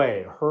 by the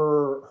way,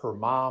 her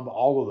mom,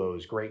 all of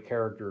those great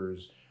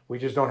characters. We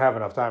just don't have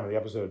enough time in the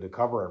episode to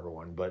cover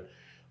everyone, but.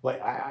 Like,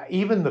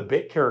 even the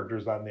bit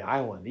characters on the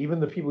island,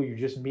 even the people you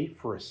just meet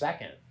for a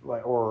second,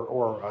 like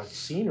or a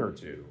scene or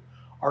two,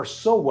 are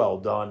so well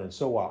done and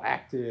so well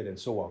acted and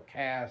so well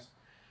cast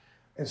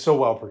and so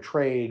well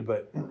portrayed.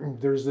 But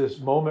there's this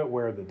moment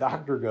where the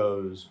doctor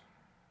goes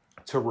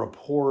to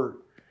report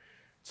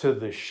to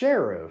the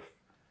sheriff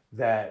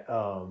that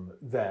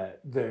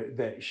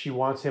that she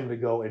wants him to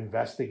go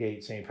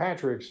investigate St.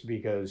 Patrick's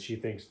because she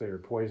thinks they're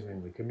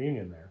poisoning the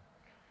communion there,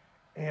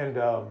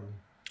 and.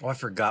 I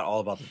forgot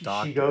all about the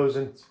doctor. She goes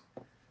and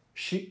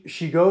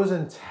she goes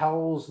and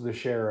tells the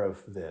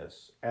sheriff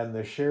this, and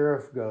the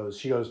sheriff goes,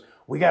 she goes,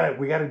 we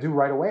gotta do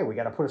right away. We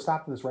gotta put a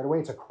stop to this right away.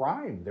 It's a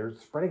crime. They're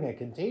spreading a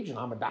contagion.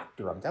 I'm a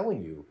doctor. I'm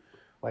telling you,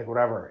 like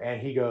whatever.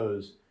 And he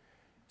goes,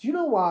 do you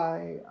know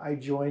why I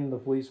joined the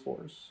police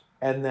force?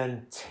 And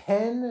then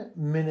 10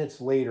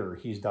 minutes later,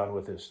 he's done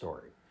with his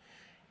story.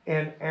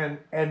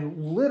 And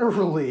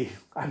literally,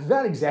 I'm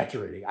not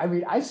exaggerating. I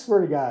mean, I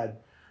swear to God,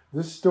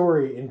 this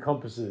story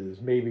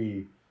encompasses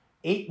maybe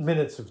 8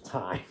 minutes of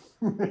time,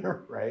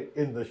 right,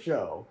 in the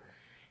show.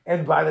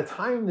 And by the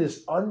time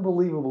this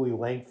unbelievably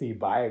lengthy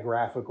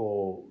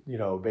biographical,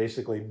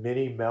 basically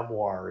mini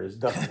memoir is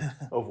done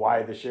of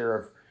why the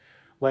sheriff,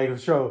 like the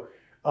show,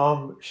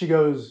 she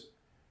goes,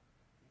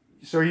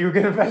 so you were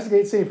going to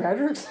investigate St.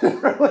 Patrick's?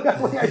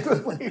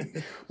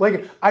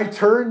 I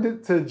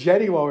turned to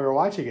Jenny while we were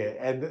watching it,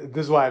 and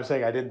this is why I'm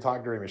saying I didn't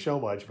talk during the show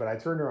much, but I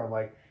turned to her, I'm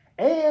like,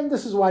 and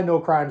this is why no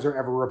crimes are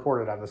ever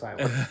reported on this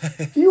island.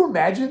 Can you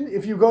imagine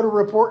if you go to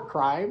report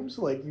crimes,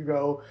 like you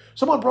go,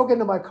 someone broke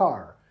into my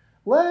car.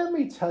 Let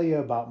me tell you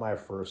about my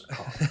first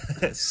car.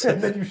 And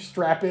then you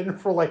strap in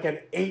for like an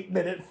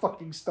 8-minute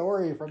fucking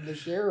story from the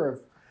sheriff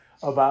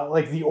about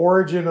like the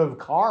origin of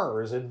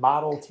cars and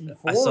Model T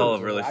Fords. I saw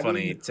a really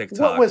funny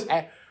TikTok. What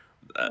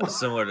was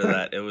similar to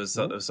that? It was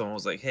someone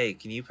was like, "Hey,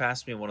 can you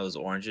pass me one of those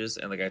oranges?"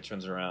 And the guy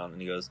turns around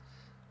and he goes,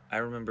 "I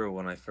remember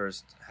when I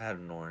first had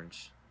an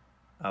orange.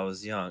 I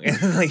was young."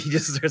 And like he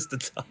just starts to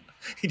talk.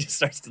 He just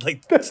starts to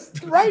like That's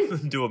right.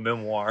 do a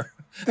memoir.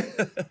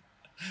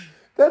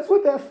 That's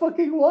what that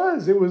fucking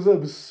was. It was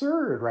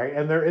absurd, right?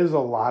 And there is a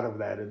lot of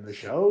that in the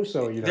show.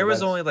 So there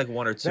was only like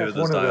one or two of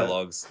those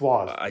dialogues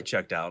flaws. I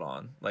checked out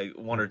on, like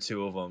one or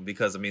two of them,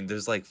 because I mean,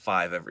 there's like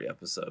 5 every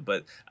episode.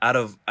 But out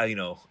of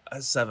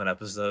 7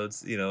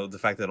 episodes, the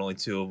fact that only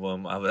 2 of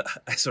them, I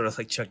sort of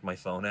like checked my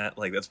phone at,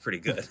 like that's pretty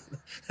good.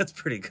 That's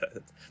pretty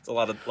good. It's a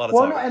lot of talk.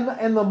 No,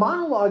 and the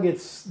monologue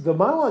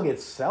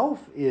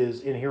itself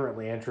is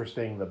inherently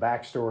interesting. The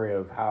backstory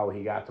of how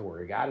he got to where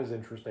he got is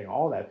interesting.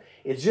 All that.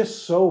 It's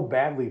just so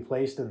badly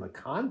placed in the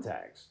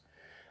context,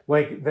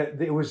 like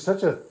that it was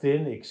such a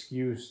thin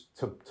excuse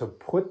to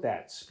put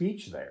that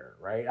speech there,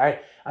 right?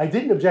 I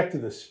didn't object to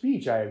the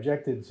speech. I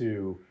objected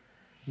to,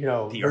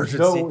 the there's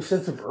urgency. no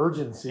sense of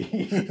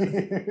urgency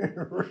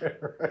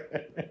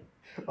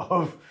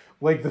of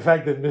like the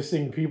fact that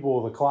missing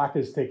people, the clock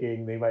is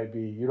ticking. They might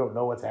be, you don't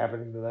know what's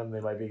happening to them.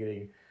 They might be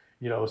getting,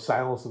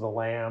 Silence of the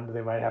Lamb.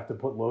 They might have to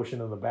put lotion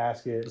in the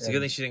basket. It's a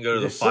good thing she didn't go to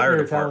the fire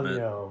department,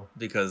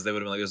 because they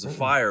would have been like, "There's a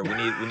fire. We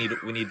need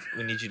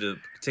you to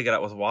take it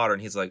out with water."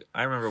 And he's like,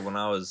 "I remember when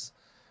I was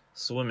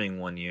swimming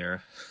one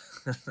year,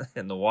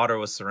 and the water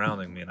was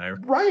surrounding me, and I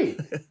right."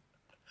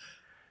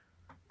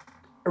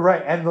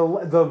 Right, and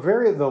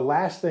the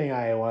last thing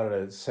I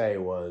wanted to say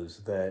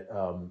was that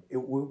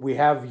we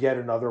have yet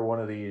another one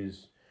of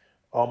these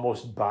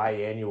almost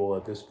biannual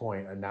at this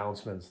point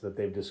announcements that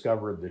they've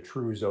discovered the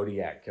true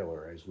Zodiac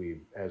killer as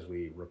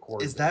we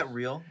record. Is that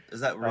real?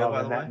 Is that real?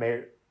 By the way,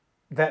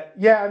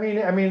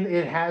 I mean,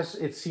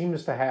 it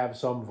seems to have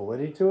some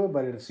validity to it,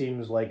 but it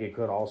seems like it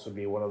could also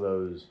be one of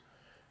those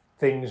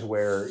things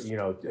where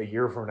a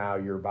year from now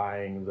you're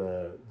buying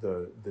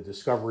the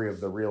discovery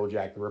of the real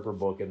Jack the Ripper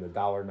book in the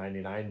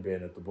 $1.99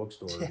 bin at the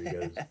bookstore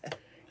because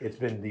it's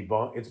been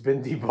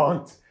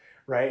debunked,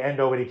 right? And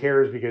nobody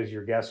cares because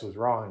your guess was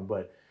wrong.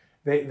 But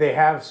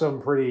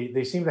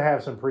they seem to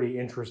have some pretty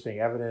interesting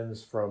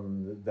evidence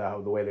from the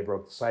way they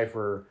broke the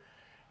cipher.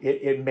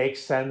 It makes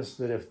sense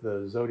that if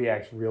the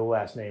Zodiac's real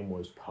last name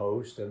was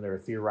Post, and they're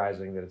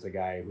theorizing that it's a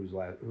guy whose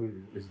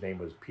name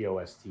was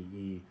Poste,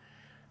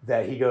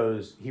 that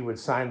he would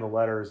sign the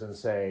letters and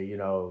say,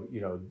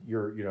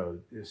 you're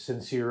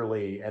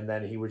sincerely, and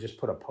then he would just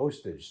put a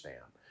postage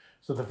stamp.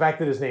 So the fact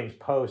that his name's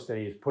Post and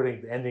he's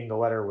ending the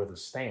letter with a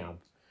stamp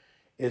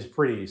is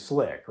pretty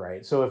slick,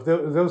 right? So if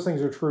those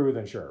things are true,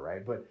 then sure,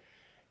 right? But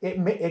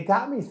it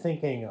got me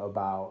thinking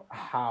about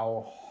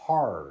how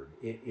hard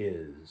it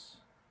is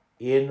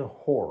in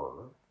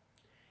horror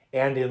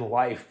and in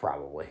life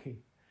probably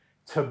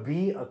to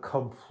be a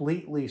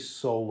completely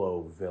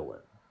solo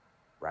villain,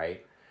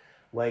 right?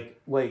 Like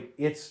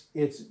it's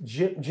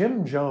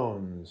Jim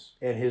Jones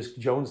and his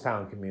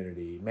Jonestown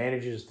community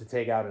manages to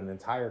take out an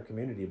entire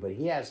community, but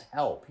he has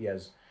help. He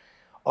has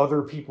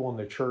other people in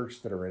the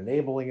church that are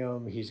enabling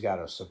him. He's got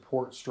a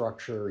support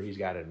structure. He's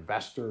got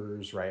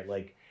investors, right?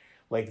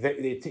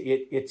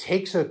 It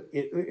takes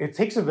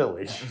a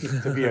village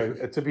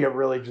to be a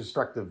really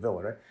destructive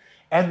villain, right?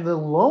 And the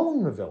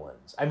lone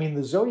villains, I mean,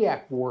 the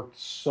Zodiac worked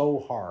so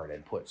hard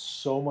and put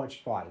so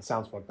much thought. It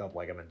sounds fucked up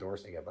like I'm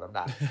endorsing it, but I'm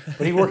not.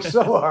 But he worked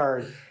so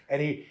hard,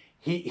 and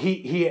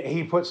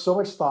he put so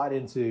much thought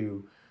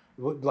into,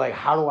 like,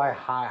 how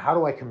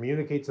do I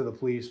communicate to the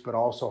police, but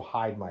also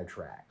hide my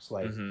tracks?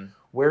 Like,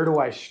 where do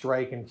I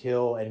strike and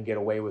kill and get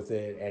away with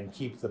it and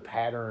keep the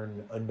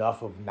pattern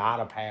enough of not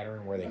a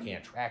pattern where they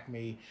can't track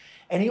me?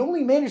 And he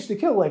only managed to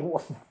kill like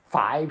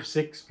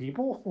 5-6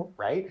 people,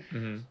 right?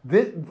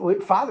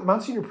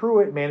 Monsignor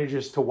Pruitt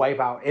manages to wipe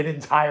out an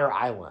entire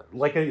island,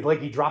 like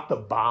he dropped a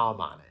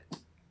bomb on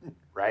it,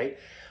 right?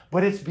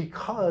 but it's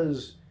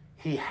because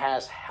he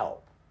has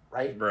help,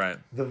 right? Right.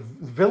 The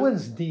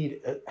villains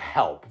need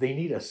help. They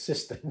need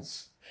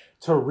assistance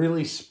to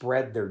really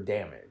spread their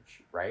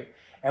damage, right?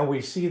 And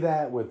we see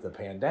that with the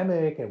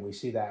pandemic, and we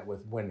see that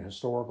with when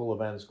historical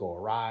events go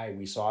awry.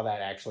 We saw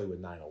that actually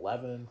with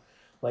 9/11.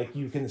 Like,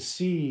 you can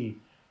see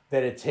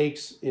that it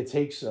takes like a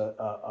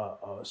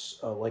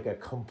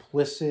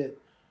complicit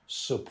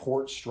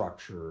support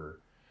structure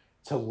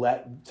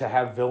to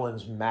have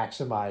villains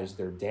maximize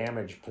their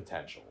damage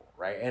potential,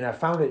 right? And I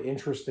found it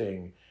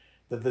interesting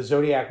that the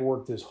Zodiac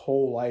worked his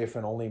whole life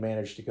and only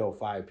managed to kill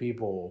 5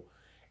 people,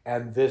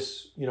 and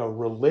this,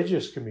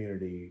 religious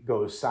community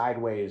goes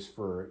sideways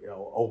for,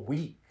 a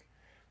week,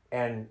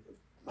 and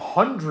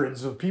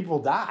hundreds of people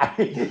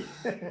die,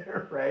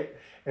 right?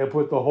 And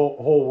put the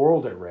whole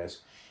world at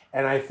risk.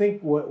 And I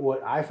think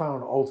what I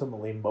found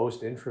ultimately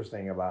most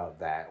interesting about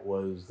that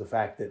was the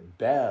fact that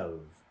Bev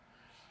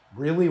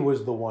really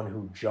was the one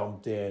who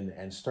jumped in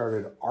and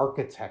started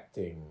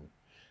architecting,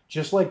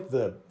 just like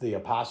the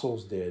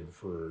apostles did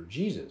for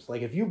Jesus.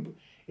 Like, if you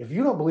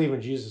don't believe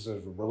in Jesus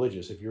as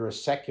religious, if you're a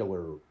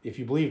secular, if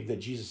you believe that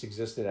Jesus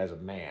existed as a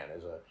man,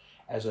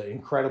 as an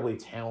incredibly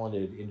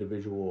talented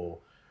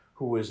individual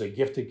who was a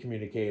gifted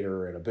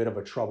communicator and a bit of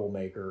a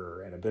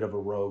troublemaker and a bit of a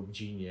rogue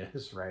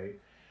genius, right?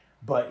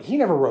 But he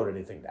never wrote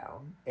anything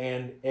down.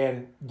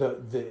 And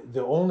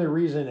the only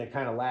reason it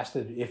kind of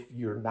lasted, if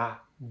you're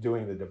not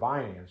doing the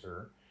divine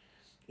answer,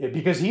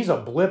 because he's a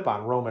blip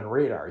on Roman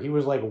radar. He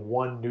was like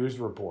one news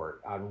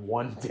report on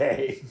one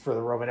day for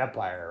the Roman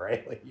Empire,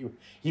 right? Like,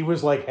 he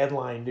was like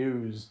headline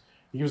news.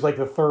 He was like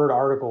the third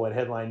article in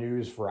headline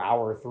news for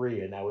hour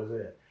 3, and that was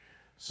it.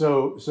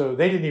 So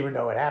they didn't even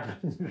know it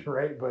happened,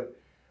 right?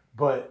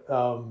 But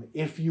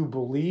if you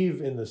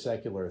believe in the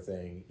secular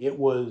thing, it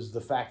was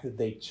the fact that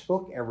they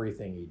took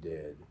everything he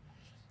did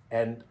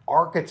and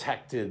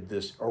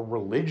architected a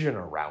religion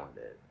around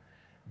it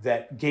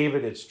that gave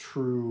it its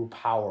true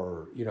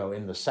power,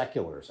 in the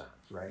secular sense,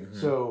 right? Mm-hmm.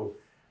 So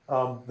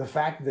the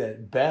fact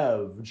that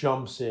Bev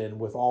jumps in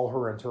with all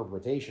her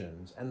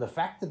interpretations, and the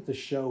fact that the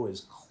show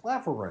is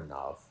clever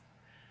enough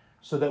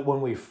so that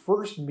when we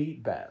first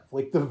meet Bev,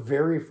 like the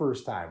very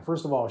first time,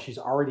 first of all, she's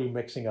already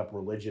mixing up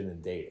religion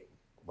and dating,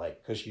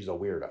 like, because she's a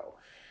weirdo.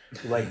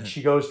 Like,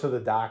 she goes to the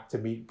dock to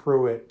meet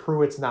Pruitt.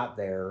 Pruitt's not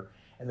there.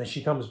 And then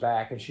she comes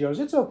back and she goes,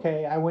 "It's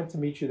okay. I went to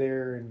meet you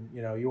there, and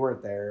you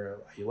weren't there.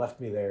 You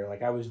left me there.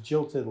 Like, I was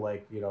jilted,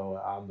 like,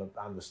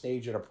 on the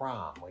stage at a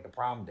prom, like a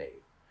prom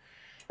date."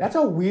 That's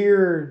a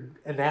weird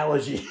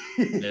analogy.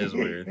 It is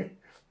weird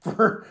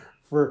for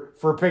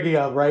picking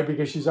up, right?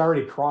 Because she's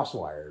already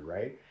crosswired,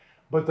 right?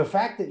 But the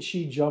fact that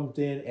she jumped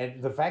in,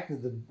 and the fact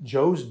that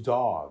Joe's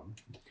dog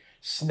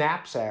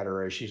snaps at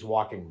her as she's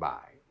walking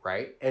by,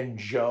 right? And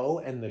Joe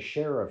and the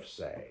sheriff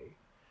say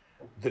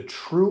the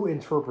true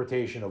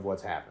interpretation of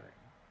what's happening.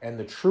 And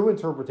the true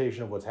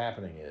interpretation of what's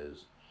happening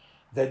is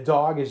that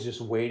dog is just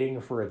waiting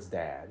for its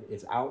dad.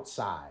 It's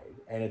outside,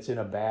 and it's in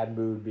a bad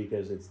mood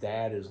because its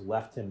dad has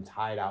left him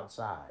tied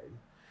outside.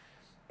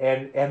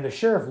 And the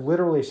sheriff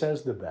literally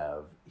says to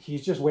Bev,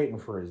 he's just waiting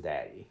for his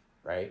daddy,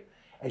 right?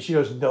 And she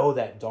goes, "No,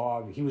 that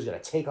dog, he was going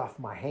to take off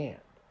my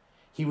hand.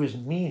 He was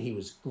mean. He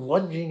was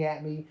lunging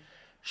at me."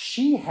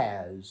 She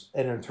has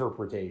an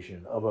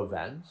interpretation of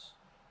events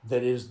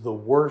that is the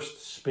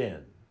worst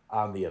spin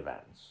on the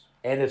events.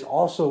 And it's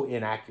also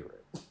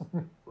inaccurate,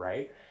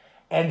 right?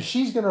 And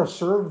she's going to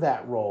serve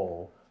that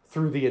role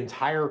through the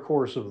entire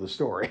course of the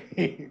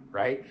story,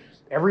 right?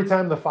 Every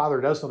time the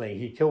father does something,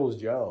 he kills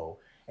Joe,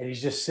 and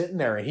he's just sitting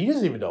there, and he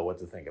doesn't even know what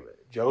to think of it.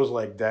 Joe's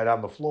like dead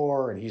on the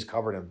floor, and he's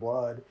covered in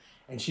blood.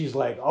 And she's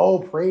like, "Oh,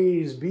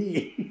 praise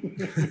be."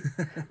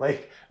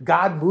 Like,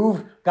 God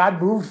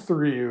moved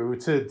through you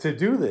to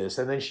do this.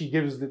 And then she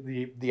gives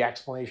the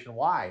explanation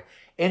why.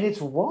 And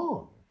it's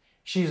wrong.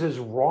 She's as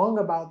wrong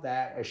about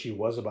that as she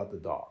was about the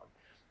dog.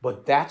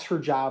 But that's her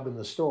job in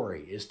the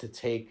story, is to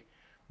take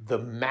the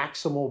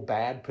maximal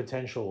bad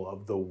potential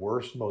of the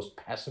worst, most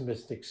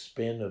pessimistic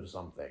spin of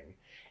something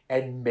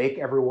and make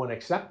everyone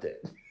accept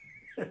it,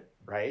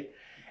 right?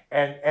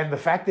 And the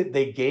fact that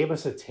they gave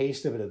us a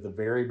taste of it at the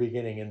very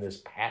beginning in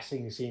this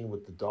passing scene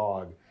with the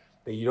dog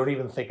that you don't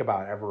even think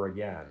about ever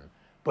again,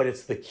 but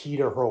it's the key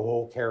to her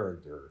whole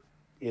character,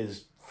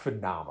 is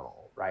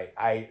phenomenal, right?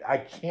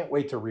 I can't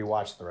wait to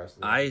rewatch the rest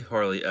of it. I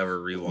hardly ever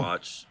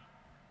rewatch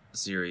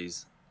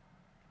series,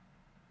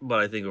 but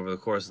I think over the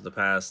course of the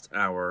past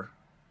hour,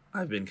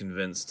 I've been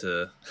convinced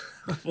to.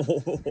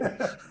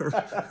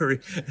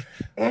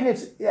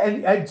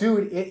 and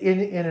dude,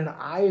 in an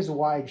eyes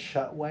wide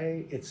shut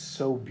way, it's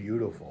so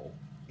beautiful.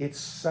 It's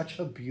such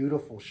a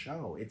beautiful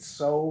show.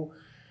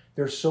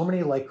 There's so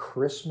many like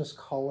Christmas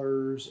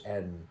colors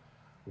and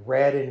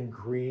red and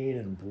green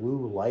and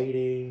blue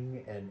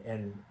lighting,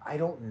 and I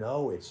don't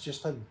know. It's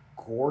just a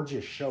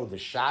gorgeous show. The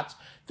shots,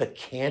 the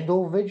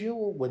candle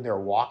vigil when they're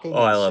walking.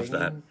 Oh, I love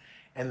that.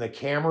 And the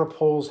camera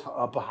pulls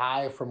up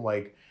high from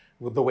like.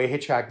 With the way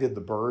Hitchcock did the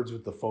birds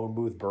with the phone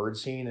booth bird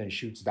scene and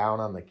shoots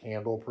down on the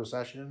candle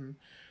procession.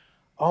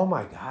 Oh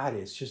my God,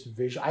 it's just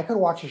visual. I could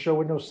watch a show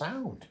with no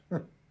sound.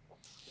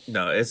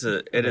 No,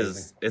 Amazing.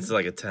 it's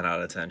like a 10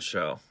 out of 10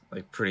 show,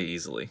 like pretty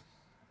easily.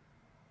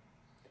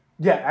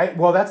 Yeah,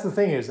 well, that's the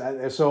thing is,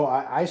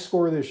 I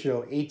score this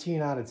show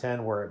 18 out of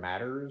 10 where it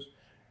matters,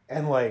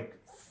 and like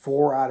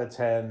 4 out of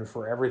 10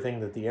 for everything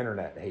that the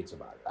internet hates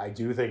about it. I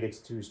do think it's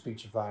too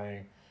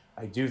speechifying.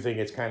 I do think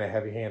it's kind of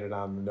heavy-handed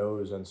on the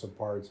nose on some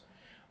parts,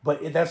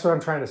 but that's what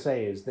I'm trying to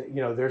say is that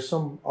there's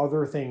some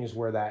other things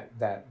where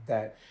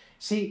that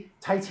see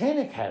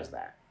Titanic has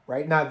that,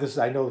 right? Not this.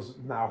 I know this is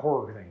not a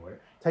horror thing.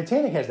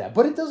 Titanic has that,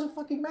 but it doesn't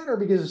fucking matter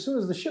because as soon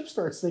as the ship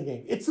starts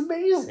sinking, it's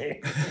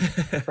amazing,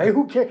 right?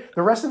 Who cares?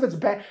 The rest of it's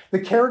bad. The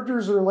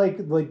characters are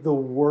like the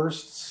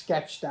worst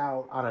sketched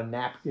out on a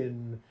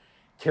napkin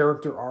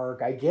character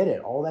arc. I get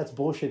it. All that's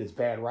bullshit. It's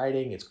bad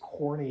writing. It's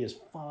corny as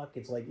fuck.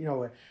 It's like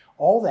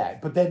all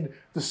that. But then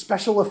the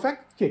special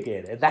effects kick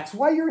in, and that's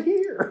why you're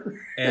here.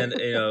 And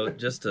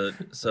just to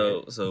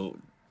so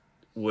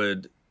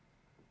would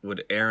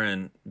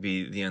Erin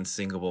be the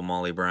unsinkable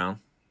Molly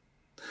Brown?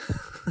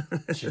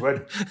 She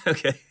would.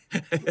 Okay.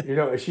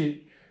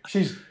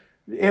 She's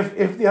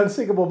if the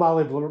unsinkable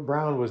Molly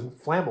Brown was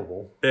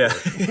flammable. Yeah.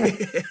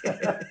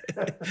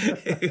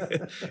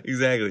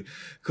 Exactly.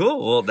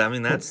 Cool. Well, I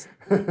mean, that's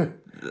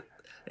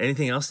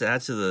anything else to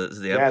add to the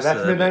episode? Yeah,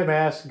 that's Midnight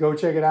Mass. Go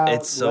check it out.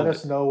 Let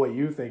us know what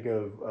you think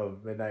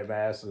of Midnight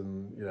Mass,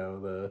 and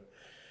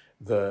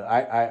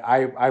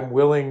I'm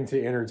willing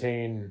to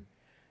entertain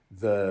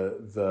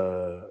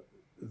the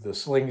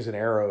slings and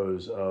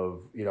arrows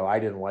of I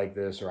didn't like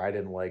this or I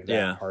didn't like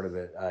that part of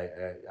it.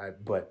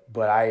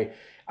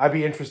 I'd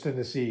be interested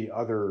to see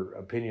other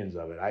opinions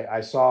of it.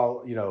 I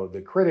saw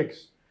the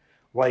critics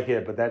like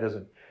it, but that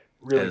doesn't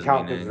really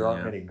count because there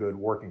aren't many good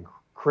working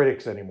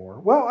critics anymore.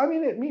 Well, I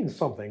mean, it means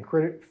something.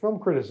 Film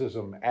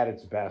criticism at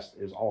its best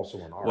is also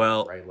an art.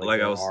 Well, right?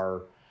 like I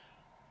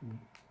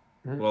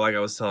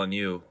was telling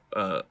you,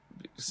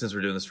 since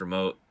we're doing this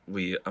remote,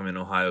 I'm in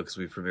Ohio because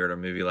we premiered our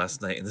movie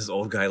last night, and this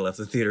old guy left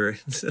the theater. And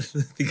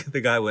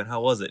the guy went,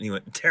 "How was it?" And he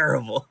went,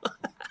 "Terrible."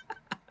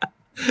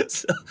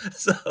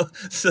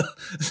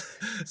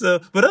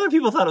 But other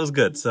people thought it was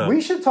good. So we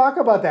should talk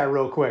about that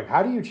real quick.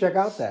 How do you check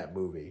out that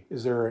movie?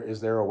 Is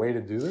there a way to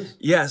do this?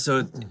 Yeah,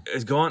 so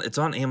it's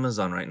on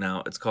Amazon right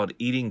now. It's called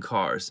Eating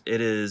Cars.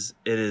 It is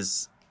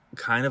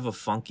kind of a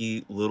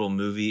funky little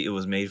movie. It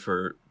was made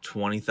for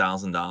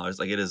 $20,000.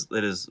 Like it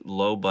is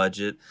low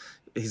budget.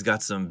 He's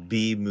got some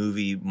B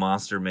movie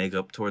monster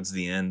makeup towards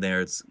the end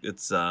there.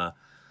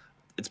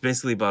 It's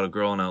basically about a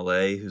girl in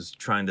LA who's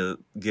trying to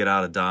get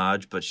out of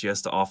Dodge, but she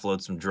has to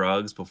offload some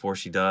drugs before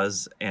she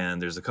does, and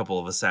there's a couple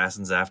of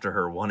assassins after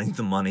her wanting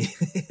the money.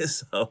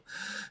 So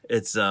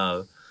it's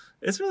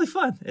really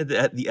fun.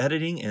 The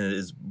editing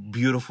is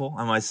beautiful,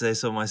 I might say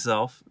so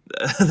myself.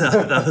 I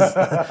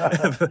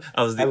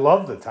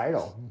love the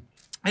title.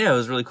 Yeah, it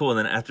was really cool. And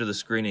then after the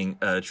screening,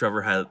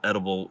 Trevor had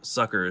edible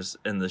suckers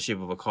in the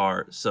shape of a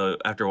car. So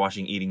after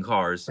watching Eating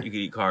Cars, you could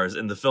eat cars,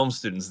 and the film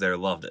students there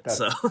loved it.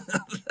 That's awesome.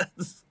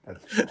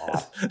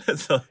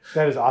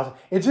 That is awesome.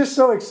 It's just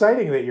so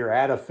exciting that you're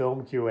at a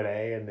film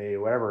Q&A, and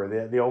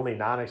the only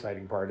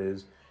non-exciting part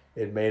is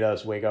it made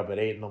us wake up at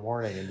 8 a.m.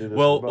 and do this.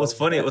 Well, what's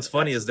funny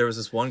is there was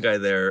this one guy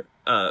there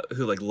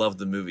who loved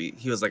the movie.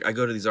 He was like, I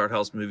go to these art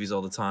house movies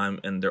all the time,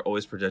 and they're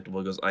always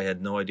predictable. He goes, I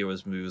had no idea where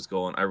this movie was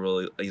going.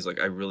 He's like,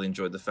 I really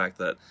enjoyed the fact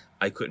that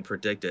I couldn't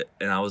predict it.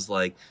 And I was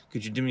like,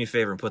 could you do me a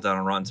favor and put that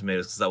on Rotten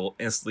Tomatoes, because that will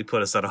instantly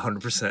put us at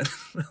 100%.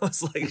 I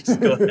was like, just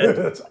go ahead.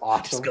 That's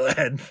awesome. Just go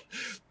ahead,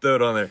 throw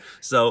it on there.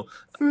 So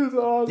this is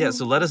awesome. Yeah,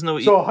 so let us know.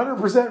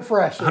 100%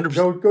 fresh.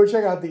 100%. Go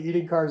check out the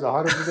Eating Cars.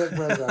 100%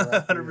 fresh.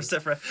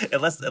 100% fresh.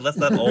 Unless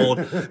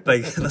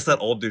that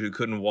old dude who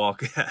couldn't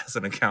walk has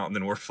an account, and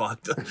then we're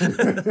fucked.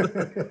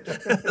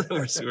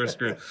 we're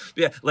screwed. But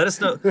yeah, let us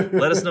know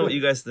what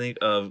you guys think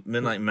of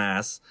Midnight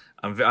Mass.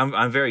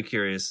 I'm very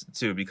curious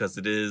too, because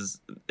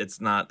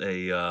it's not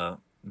a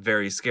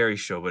very scary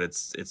show, but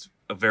it's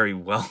a very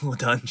well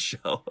done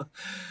show.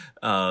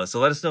 So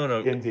let us know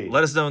in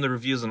the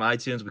reviews on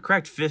iTunes. We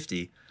cracked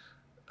 50.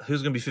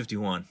 Who's going to be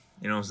 51?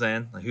 You know what I'm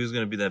saying? Like, who's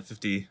going to be that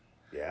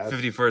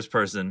 51st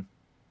person?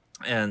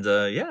 And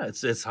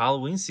it's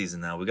Halloween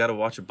season now. We got to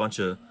watch a bunch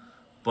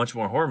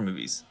more horror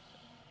movies.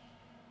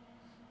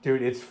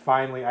 Dude, it's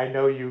finally. I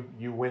know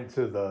you went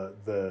to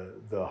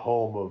the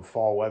home of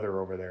fall weather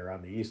over there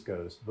on the East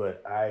Coast,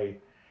 but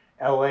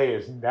LA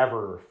is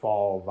never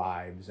fall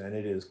vibes, and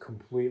it is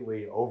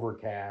completely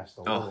overcast,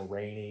 a little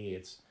rainy.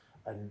 It's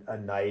a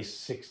nice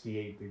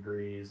 68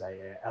 degrees.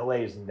 LA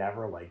is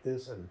never like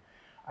this, and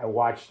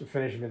I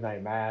finished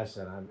Midnight Mass,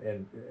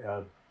 and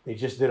they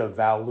just did a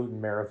Val Lewton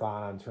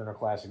marathon on Turner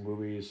Classic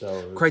Movies.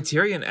 So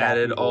Criterion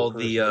added all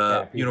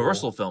the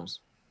Universal films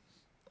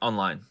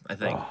online, I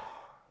think.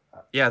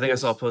 Yeah, I think I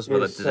saw a post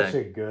about that today. It's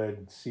such a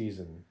good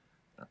season.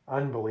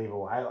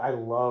 Unbelievable. I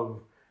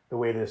love the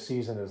way this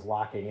season is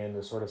locking in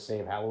to sort of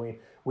save Halloween.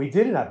 We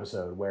did an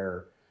episode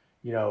where,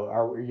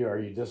 are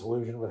you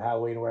disillusioned with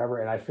Halloween or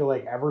whatever? And I feel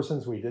like ever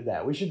since we did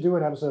that, we should do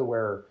an episode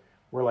where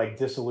we're like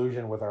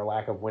disillusioned with our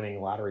lack of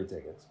winning lottery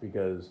tickets,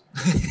 because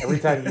every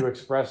time you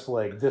express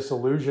like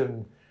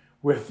disillusion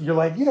with you're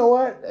like, you know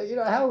what,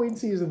 Halloween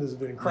season has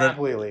been crap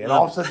lately, and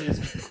all of a sudden it's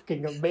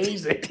fucking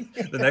amazing.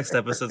 The next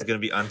episode's gonna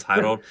be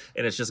untitled,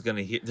 and it's just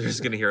gonna they're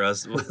just gonna hear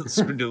us with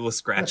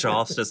scratch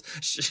offs,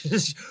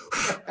 just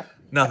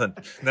nothing.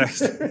 Next.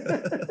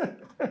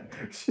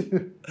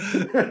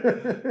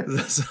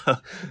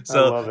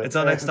 so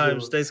until next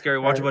time, stay scary,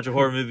 watch a bunch of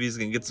horror movies,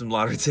 and get some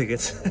lottery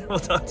tickets. We'll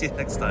talk to you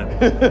next time.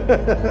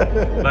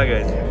 Bye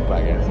guys.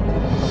 Bye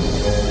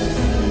guys.